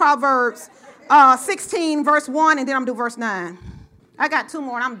that. Go to Proverbs 16, verse 1, and then I'm going to do verse 9. I got 2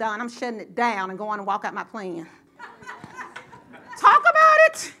 more, and I'm done. I'm shutting it down and going to walk out my plan. Talk about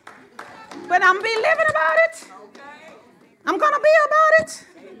it, but I'm going to be living about it. I'm going to be about it.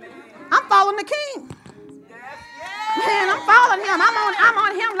 I'm following the King. Man, I'm following him. I'm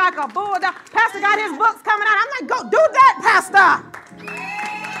on him like a bulldog. Pastor got his books coming out. I'm like, go do that, Pastor.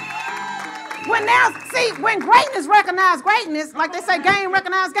 When greatness recognize greatness, like they say, game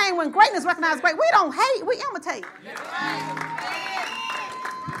recognize game. When greatness recognize great, we don't hate, we imitate.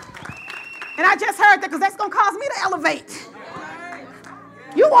 And I just heard that because that's going to cause me to elevate.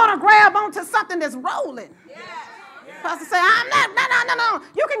 You want to grab onto something that's rolling. Pastor say, I'm not, no.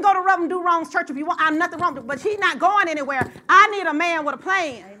 You can go to Reverend Do Wrong's church if you want. I'm nothing wrong with it, but he's not going anywhere. I need a man with a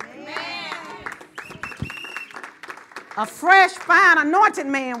plan. Amen. A fresh, fine, anointed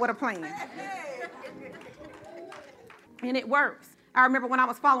man with a plan. And it works. I remember when I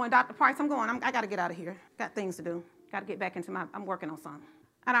was following Dr. Price, I got to get out of here. Got things to do. Got to get back into I'm working on something.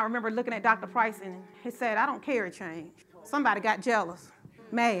 And I remember looking at Dr. Price, and he said, I don't carry change. Somebody got jealous,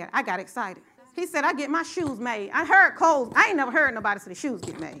 mad. I got excited. He said, I get my shoes made. I heard clothes. I ain't never heard nobody say the shoes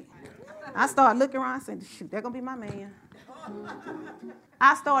get made. I started looking around and said, shoot, they're going to be my man.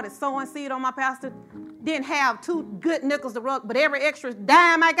 I started sowing seed on my pastor. Didn't have 2 good nickels to rub, but every extra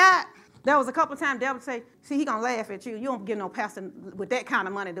dime I got, there was a couple of times Deb would say, see, he going to laugh at you. You don't get no pastor with that kind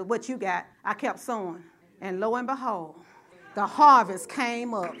of money to what you got. I kept sowing. And lo and behold, the harvest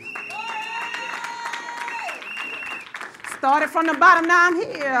came up. Started from the bottom, now I'm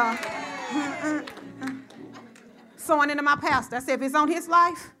here. Sowing into my pastor. I said, if it's on his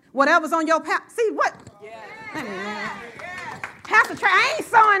life, whatever's on your pastor. See, what? Pastor Trey, I ain't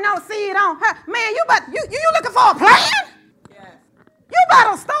sowing no seed on her. Man, you looking for a plan? You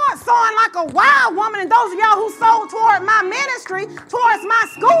better start sowing like a wild woman. And those of y'all who sold toward my ministry, towards my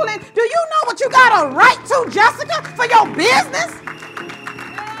schooling, do you know what you got a right to, Jessica, for your business?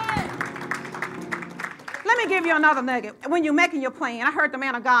 Let me give you another nugget. When you're making your plan, I heard the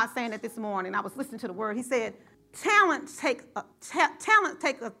man of God saying it this morning. I was listening to the word. He said, talent takes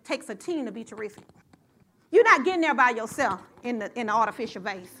a team to be terrific. You're not getting there by yourself in the artificial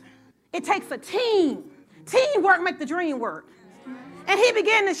vase. It takes a team. Teamwork makes the dream work. And he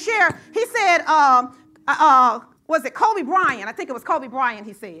began to share. He said, was it Kobe Bryant? I think it was Kobe Bryant,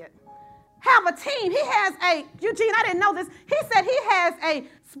 he said. Have a team. He has Eugene, I didn't know this. He said he has a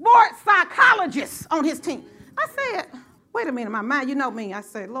sports psychologist on his team. I said, wait a minute, my mind, you know me. I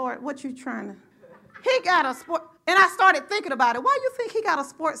said, Lord, what you trying to? He got a sport. And I started thinking about it. Why do you think he got a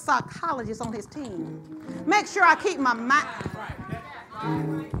sports psychologist on his team? Make sure I keep my mind.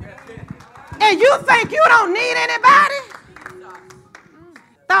 And you think you don't need anybody?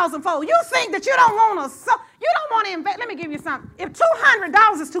 Thousandfold. You think that you don't want to invest. Let me give you something. If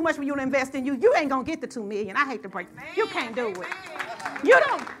 $200 is too much for you to invest in you, you ain't going to get the $2 million. I hate to break it. You can't do it.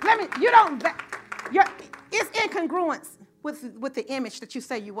 It's incongruence with the image that you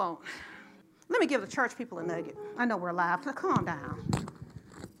say you want. Let me give the church people a nugget. I know we're live. Now, calm down.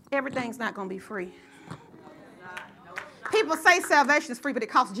 Everything's not going to be free. People say salvation is free, but it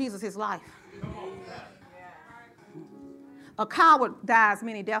cost Jesus his life. A coward dies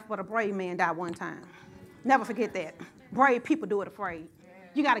many deaths, but a brave man died one time. Never forget that. Brave people do it afraid.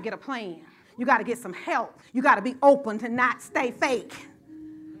 You got to get a plan. You got to get some help. You got to be open to not stay fake.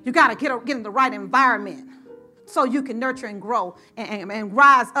 You got to get in the right environment so you can nurture and grow and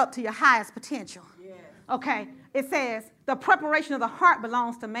rise up to your highest potential. Okay? It says the preparation of the heart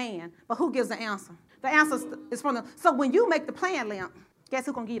belongs to man, but who gives the answer? The answer is from the... So when you make the plan, Limp, guess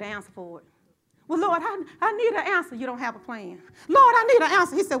who's going to give you the answer for it? Well, Lord, I need an answer. You don't have a plan. Lord, I need an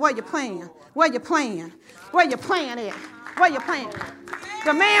answer. He said, where your plan? Where your plan? Where your plan at? Where your plan?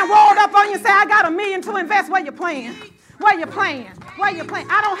 The man rolled up on you and said, I got $1 million to invest. Where your plan? Where your plan? Where your plan?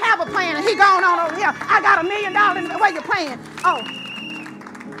 I don't have a plan. And he gone on over here. I got $1 million. Where your plan? Oh.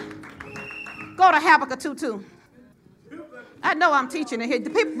 Go to Habakkuk 2:2. I know I'm teaching it here.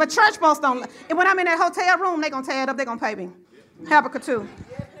 The people, but church folks don't. And when I'm in that hotel room, they're going to tear it up. They're going to pay me. Habakkuk 2.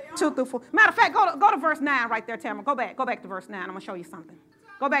 2 through 4. Matter of fact, go to verse 9 right there, Tamara. Go back to verse 9. I'm going to show you something.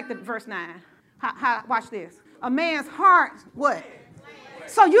 Go back to verse 9. Watch this. A man's heart, what?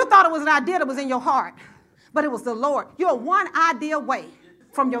 So you thought it was an idea that was in your heart, but it was the Lord. You're one idea away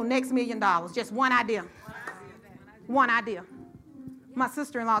from your next $1 million. Just one idea. One idea. My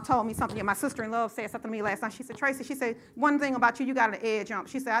sister-in-law told me something. My sister-in-law said something to me last night. She said, Tracy, she said, one thing about you, you got an edge up.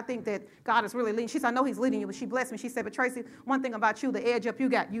 She said, I think that God is really leading. She said, I know he's leading you, but she blessed me. She said, but Tracy, one thing about you, the edge up you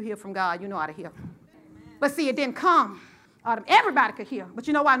got, you hear from God. You know how to hear. But see, it didn't come. Everybody could hear. But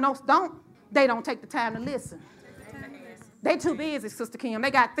you know why most don't? They don't take the time to listen. They too busy, Sister Kim. I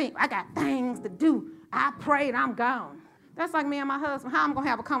got things to do. I prayed, I'm gone. That's like me and my husband. How I'm going to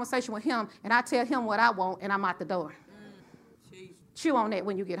have a conversation with him, and I tell him what I want, and I'm out the door. Chew on that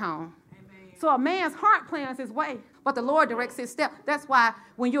when you get home. Amen. So a man's heart plans his way, but the Lord directs his step. That's why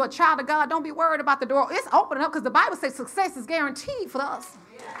when you're a child of God, don't be worried about the door. It's opening up because the Bible says success is guaranteed for us.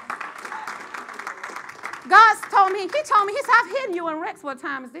 Yeah. God told me, he said, I've hidden you in Rex. What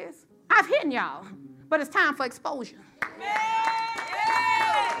time is this? I've hidden y'all, but it's time for exposure.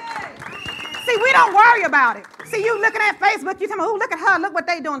 See, we don't worry about it. See, you looking at Facebook, you tell me, oh, look at her, look what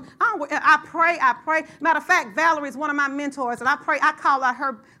they doing. I pray. Matter of fact, Valerie is one of my mentors, and I call out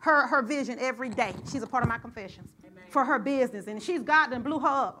her vision every day. She's a part of my confessions. Amen. For her business, and she's God and blew her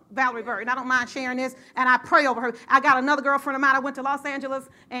up, Valerie Bird, and I don't mind sharing this, and I pray over her. I got another girlfriend of mine, I went to Los Angeles,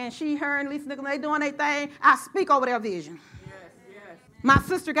 and her and Lisa Nichols, they doing their thing. I speak over their vision. Yes. My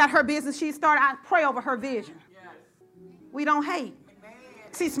sister got her business she started, I pray over her vision. Yes. We don't hate.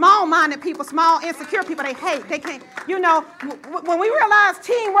 See, small-minded people, small, insecure people, they hate. They can't, when we realize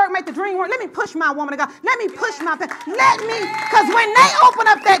teamwork make the dream work, let me push my woman to God. Let me push my, because when they open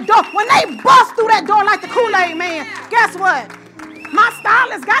up that door, when they bust through that door like the Kool-Aid man, guess what? My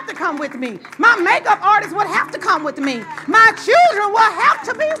stylist got to come with me. My makeup artist would have to come with me. My children will have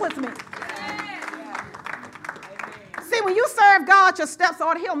to be with me. See, when you serve God, your steps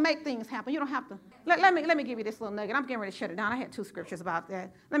are, he'll make things happen. You don't have to. Let me give you this little nugget. I'm getting ready to shut it down. I had 2 scriptures about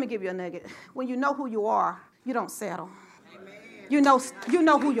that. Let me give you a nugget. When you know who you are, you don't settle. Amen. You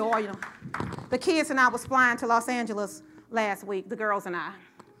know who you are. The kids and I was flying to Los Angeles last week, the girls and I.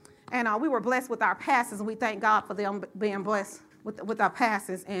 And we were blessed with our passes, and we thank God for them being blessed with our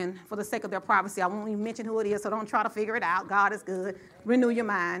passes. And for the sake of their privacy, I won't even mention who it is, so don't try to figure it out. God is good. Renew your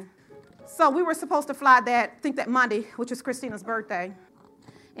mind. So we were supposed to fly that Monday, which was Christina's birthday.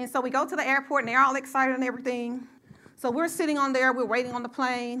 And so we go to the airport, and they're all excited and everything. So we're sitting on there. We're waiting on the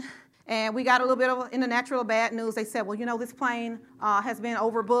plane. And we got a little bit of international bad news. They said, well, this plane has been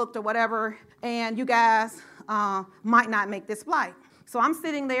overbooked or whatever, and you guys might not make this flight. So I'm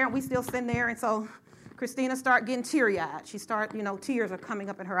sitting there, and we still sitting there. And so Christina started getting teary-eyed. She started, tears are coming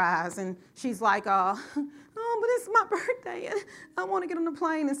up in her eyes. And she's like, oh, but it's my birthday, and I want to get on the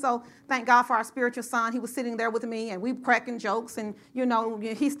plane. And so thank God for our spiritual son. He was sitting there with me, and we cracking jokes. And, he and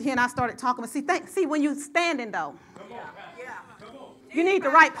I started talking. But see, when you're standing, though, you need the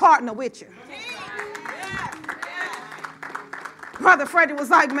right partner with you. Brother Frederick was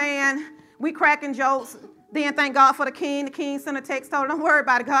like, man, we cracking jokes. Then thank God for the king. The king sent a text, told him, don't worry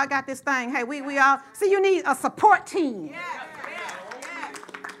about it. God got this thing. Hey, we all, see, you need a support team.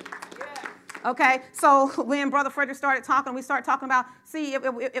 Okay, so when Brother Frederick started talking, we started talking about, see,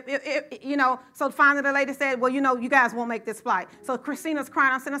 so finally the lady said, well, you guys won't make this flight. So Christina's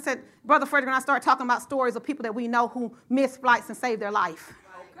crying. I said, Brother Frederick, and I started talking about stories of people that we know who missed flights and saved their life.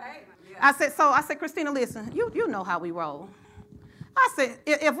 Okay. Yeah. I said, Christina, listen, you know how we roll. I said,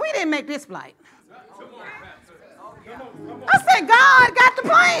 if we didn't make this flight, I said, God got the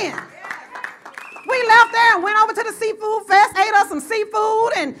plan. We left there and went over to the seafood fest, ate us some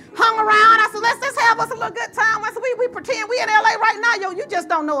seafood, and hung around. I said, let's just have us a little good time. I said, we pretend we in L.A. right now. Yo, you just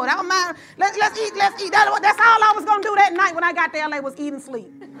don't know it. I don't mind. Let's eat. That's all I was going to do that night when I got to L.A. was eat and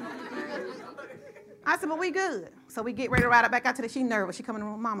sleep. I said, but we good. So we get ready to ride it back out to she nervous. She come in the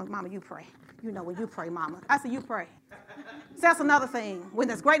room, Mama, you pray. You know when you pray, Mama. I said, you pray. So that's another thing. When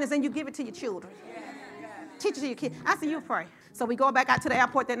there's greatness in you, give it to your children. Teach it to your kids. I said, you pray. So we go back out to the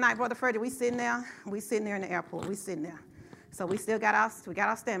airport that night, Brother Freddie. We sitting there in the airport. We sitting there. So we still got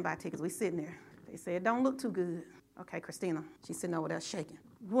our standby tickets. We sitting there. They said, it don't look too good. Okay, Christina, she's sitting over there shaking.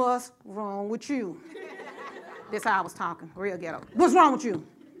 What's wrong with you? This how I was talking, real ghetto. What's wrong with you?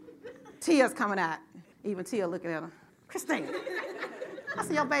 Tears coming out. Even Tia looking at her. Christina. I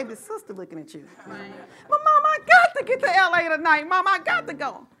see your baby sister looking at you. Right. But Mom, I got to get to L.A. tonight. Mom, I got to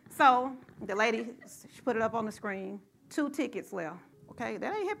go. So the lady, she put it up on the screen. 2 tickets left. Okay,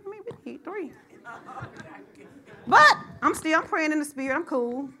 that ain't helping me. We need 3. But I'm praying in the spirit. I'm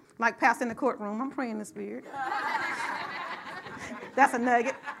cool. Like pastor in the courtroom, I'm praying in the spirit. That's a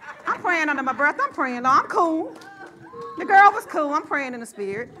nugget. I'm praying under my breath. I'm praying. I'm cool. The girl was cool. I'm praying in the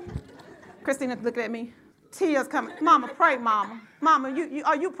spirit. Christina looking at me. Tears coming. Mama, pray, Mama. Mama,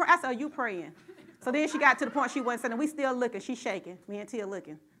 are you praying? I said, are you praying? So then she got to the point she wasn't saying, we still looking. She's shaking. Me and Tia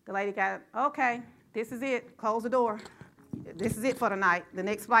looking. The lady got, okay, this is it. Close the door. This is it for the night. The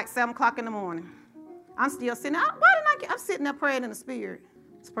next flight, 7 o'clock in the morning. I'm still sitting there. I'm sitting there praying in the spirit.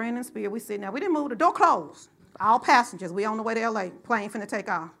 Praying in the spirit. We sitting there. We didn't move. The door closed. All passengers. We on the way to L.A. Plane finna take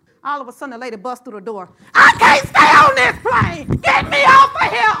off. All of a sudden, the lady bust through the door. I can't stay on this plane. Get me off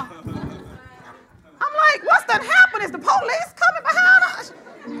of here. I'm like, what's done happened? Is the police coming behind us?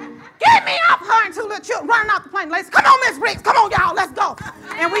 Get me off her and 2 little children running off the plane. Ladies, come on, Miss Riggs. Come on, y'all. Let's go.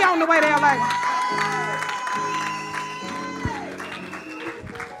 And we on the way to L.A.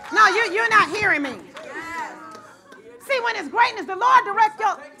 No, you're not hearing me. See, when it's greatness, the Lord directs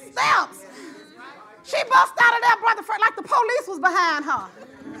your steps. She bust out of there, Brother Fred, like the police was behind her.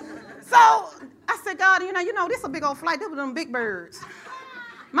 So I said, God, you know, this is a big old flight. This was them big birds.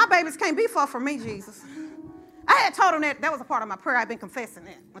 My babies can't be far from me, Jesus. I had told him that was a part of my prayer. I've been confessing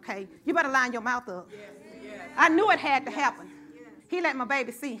that, okay? You better line your mouth up. I knew it had to happen. He let my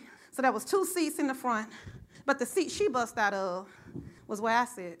baby see. So there was 2 seats in the front, but the seat she bust out of was where I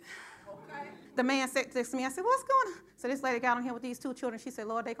sat. Okay. The man said to me, I said, what's going on? So this lady got on here with these 2 children. She said,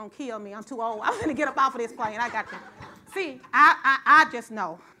 Lord, they going to kill me. I'm too old. I'm going to get up off of this plane. I got to. See, I just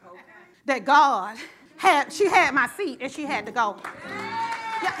know that God she had my seat and she had to go.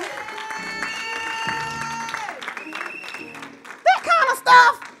 Yeah. That kind of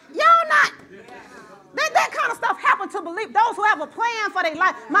stuff, y'all not. That kind of stuff happened to believe those who have a plan for their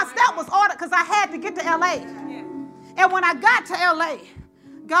life. My step was ordered because I had to get to L.A. And when I got to L.A.,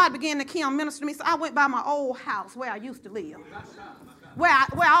 God began to minister to me. So I went by my old house where I used to live,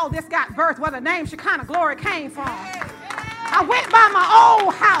 where all this got birthed, where the name Shekinah Glory came from. I went by my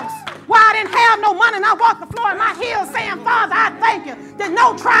old house where I didn't have no money, and I walked the floor in my heels saying, Father, I thank you that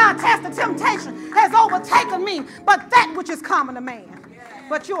no trial, test, or temptation has overtaken me, but that which is common to man.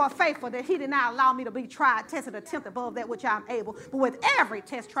 But you are faithful that he did not allow me to be tried, tested, or tempted above that which I'm able. But with every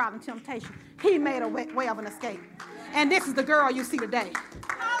test, trial, and temptation, he made a way of an escape. And this is the girl you see today.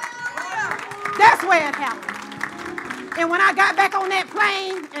 That's where it happened. And when I got back on that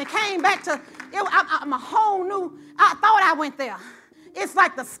plane and came back to, I'm a whole new, I thought I went there. It's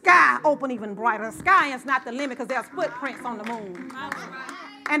like the sky opened even brighter. The sky is not the limit because there's footprints on the moon.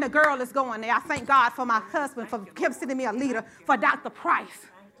 And the girl is going there. I thank God for my husband, for him sending me a leader, for Dr. Price.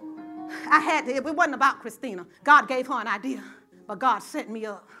 It wasn't about Christina. God gave her an idea, but God set me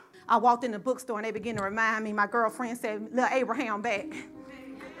up. I walked in the bookstore and they began to remind me. My girlfriend said, little Abraham back.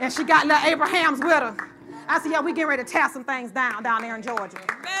 And she got little Abrahams with her. I said, yeah, we getting ready to tear some things down there in Georgia.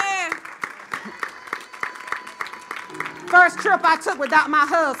 Man. First trip I took without my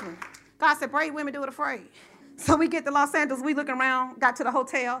husband. God said, brave women do it afraid. So we get to Los Angeles, we looking around, got to the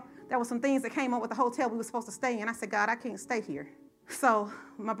hotel. There were some things that came up with the hotel we were supposed to stay in. I said, God, I can't stay here. So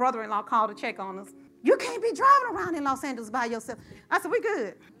my brother-in-law called to check on us. You can't be driving around in Los Angeles by yourself. I said, we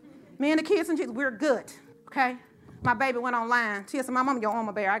good. Me and the kids and Jesus, we're good, okay? My baby went online. She said, my mama, your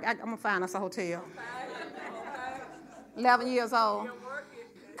armor bearer. I'm going to find us a hotel. 11 years old.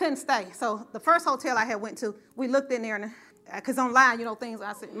 Couldn't stay. So the first hotel I had went to, we looked in there, because online, things.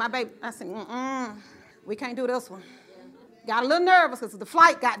 I said, we can't do this one. Got a little nervous because the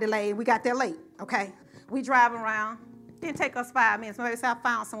flight got delayed. We got there late, okay? We driving around. Didn't take us 5 minutes. Maybe I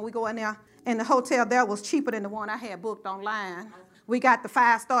found some. We go in there, and the hotel there was cheaper than the one I had booked online. We got the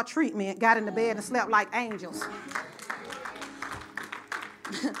 5-star treatment, got in the bed and slept like angels.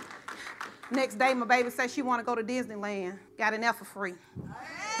 Next day, my baby said she want to go to Disneyland. Got in there for free.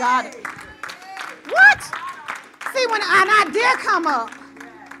 Got it. What? See, when an idea come up,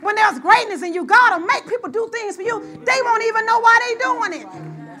 when there's greatness in you, God will make people do things for you. They won't even know why they're doing it.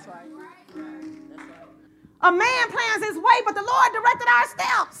 That's right. A man plans his way, but the Lord directed our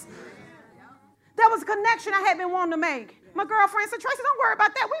steps. There was a connection I had been wanting to make. My girlfriend said, Tracy, don't worry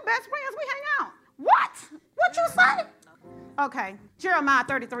about that. We best friends. We hang out. What? What you say? Okay. Jeremiah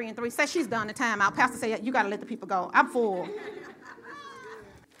 33:3 says she's done the time out. Pastor said, you got to let the people go. I'm full.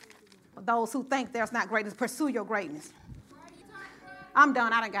 For those who think there's not greatness, pursue your greatness. I'm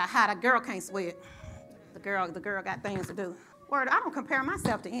done. I done got hot. A girl can't sweat. The girl got things to do. Word, I don't compare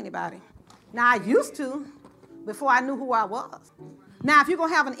myself to anybody. Now, I used to before I knew who I was. Now, if you're going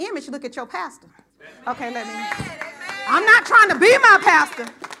to have an image, look at your pastor. Okay, I'm not trying to be my pastor,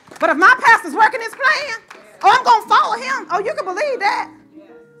 but if my pastor's working his plan, I'm going to follow him. Oh, you can believe that.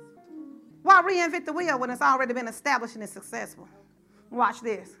 Why reinvent the wheel when it's already been established and it's successful? Watch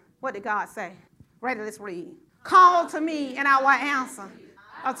this. What did God say? Ready, let's read. Call to me and I will answer.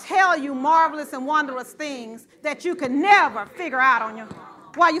 I'll tell you marvelous and wondrous things that you could never figure out on your own.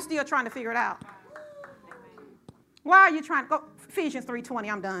 Why are you still trying to figure it out? Why are you trying to go? Ephesians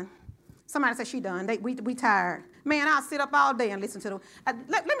 3:20, I'm done. Somebody said she done. We tired. Man, I'll sit up all day and listen to them.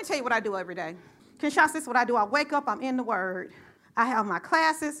 Let me tell you what I do every day. Can y'all see what I do? I wake up, I'm in the Word. I have my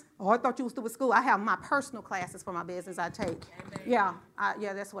classes. Oh, I thought you was through with school. I have my personal classes for my business I take. Amen.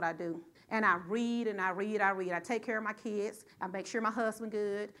 Yeah, that's what I do. And I read and I read. I take care of my kids. I make sure my husband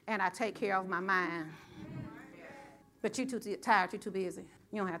good. And I take care of my mind. But you too tired. You too busy.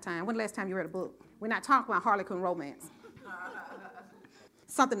 You don't have time. When the last time you read a book? We're not talking about Harlequin romance.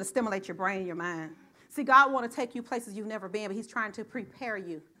 Something to stimulate your brain, your mind. See, God want to take you places you've never been, but he's trying to prepare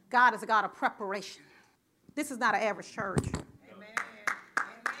you. God is a God of preparation. This is not an average church. Amen.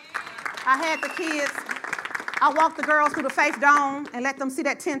 I had the kids. I walked the girls through the Faith Dome and let them see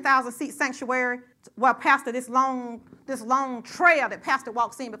that 10,000-seat sanctuary. Well, Pastor, this long trail that Pastor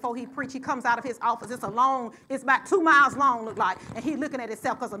walks in before he preaches. He comes out of his office. It's about 2 miles long, look like. And he's looking at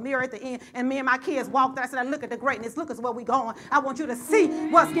himself because a mirror at the end. And me and my kids walked there. I said, look at the greatness. Look at where we're going. I want you to see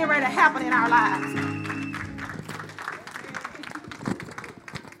what's getting ready to happen in our lives.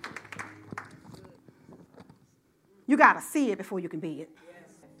 You got to see it before you can be it.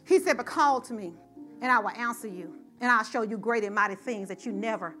 He said, but call to me, and I will answer you, and I'll show you great and mighty things that you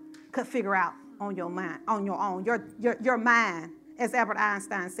never could figure out on your mind, on your own. Your mind, as Albert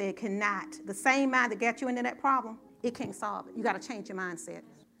Einstein said, cannot. The same mind that got you into that problem, it can't solve it. You got to change your mindset.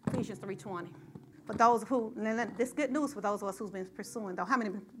 Ephesians 3:20. For those who, this good news for those of us who's been pursuing, though. How many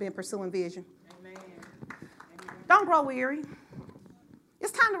been pursuing vision? Amen. Don't grow weary.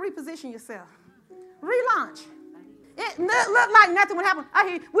 It's time to reposition yourself. Relaunch. It looked like nothing would happen. I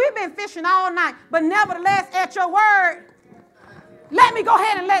hear you. We've been fishing all night, but nevertheless, at your word, let me go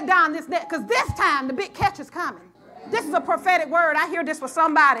ahead and let down this net, because this time the big catch is coming. This is a prophetic word. I hear this for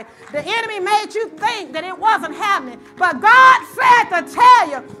somebody. The enemy made you think that it wasn't happening, but God said to tell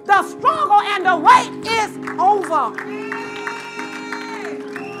you the struggle and the wait is over.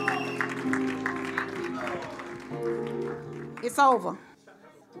 It's over.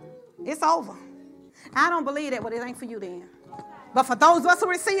 It's over. I don't believe that, but it ain't for you then. But for those of us who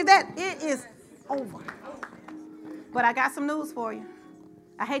receive that, it is over. But I got some news for you.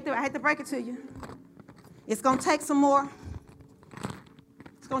 I hate to break it to you. It's going to take some more.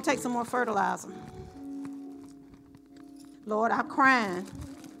 It's going to take some more fertilizer. Lord, I'm crying,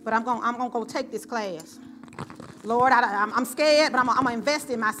 but I'm going to go take this class. Lord, I'm scared, but I'm going to invest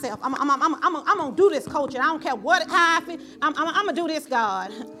in myself. I'm going to do this coaching. I don't care how I feel. I'm going to do this,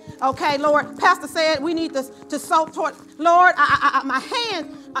 God. Okay, Lord. Pastor said we need to sow toward. Lord, my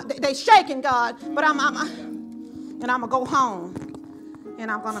hands, they shaking, God. But I'm going to go home. And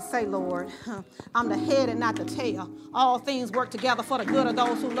I'm going to say, Lord, I'm the head and not the tail. All things work together for the good of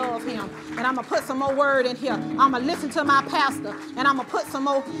those who love him. And I'm going to put some more word in here. I'm going to listen to my pastor. And I'm going to put some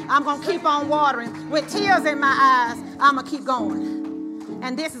more. I'm going to keep on watering. With tears in my eyes, I'm going to keep going.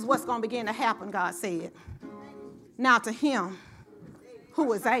 And this is what's going to begin to happen, God said. Now to him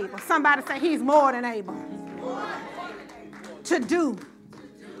who is able. Somebody say he's more than able. To do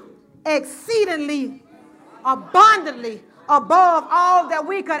exceedingly, abundantly, above all that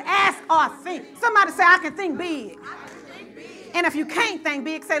we could ask or think. Somebody say, I can think big. And if you can't think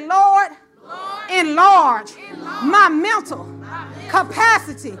big, say, Lord, enlarge my mental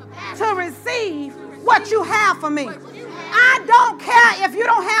capacity to receive what you have for me. I don't care if you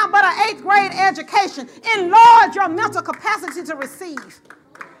don't have but an 8th grade education. Enlarge your mental capacity to receive.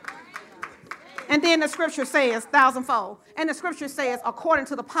 And then the scripture says, thousandfold. And the scripture says, according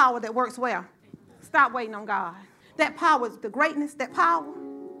to the power that works where? Stop waiting on God. That power is the greatness, that power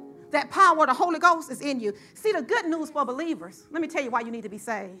of the Holy Ghost is in you. See, the good news for believers, let me tell you why you need to be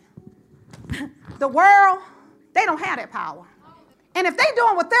saved. The world, they don't have that power. And if they're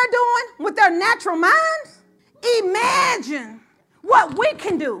doing what they're doing with their natural minds, imagine what we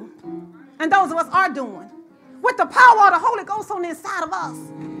can do, and those of us are doing, with the power of the Holy Ghost on the inside of us.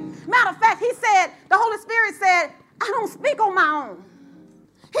 Matter of fact, he said, the Holy Spirit said, I don't speak on my own.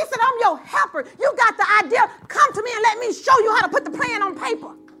 He said, I'm your helper. You got the idea. Come to me and let me show you how to put the plan on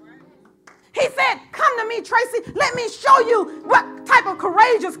paper. He said, come to me, Tracy. Let me show you what type of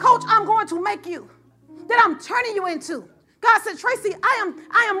courageous coach I'm going to make you, that I'm turning you into. God said, Tracy, I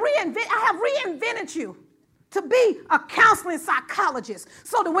have reinvented you to be a counseling psychologist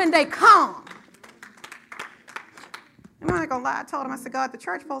so that when they come, I'm not going to lie. I told him, I said, God, the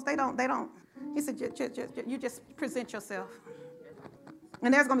church folks, they don't. He said, you just present yourself.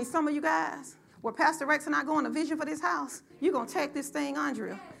 And there's going to be some of you guys where Pastor Rex and I go on a vision for this house. You're going to take this thing,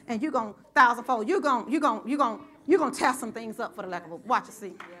 Andrea, and you're going thousandfold. You're going to tear some things up for the lack of a watch and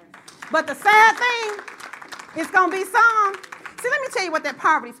see. But the sad thing, it's going to be some. See, let me tell you what that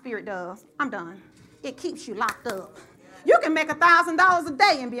poverty spirit does. I'm done. It keeps you locked up. You can make $1,000 a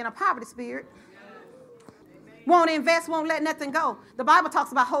day and be in a poverty spirit. Won't invest, won't let nothing go. The Bible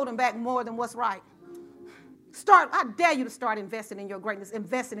talks about holding back more than what's right. I dare you to start investing in your greatness,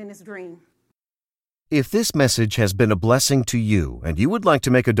 investing in this dream. If this message has been a blessing to you and you would like to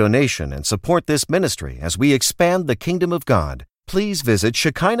make a donation and support this ministry as we expand the kingdom of God, please visit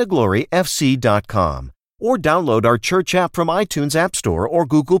ShekinahGloryFC.com or download our church app from iTunes App Store or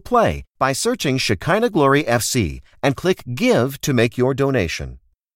Google Play by searching Shekinah Glory FC and click Give to make your donation.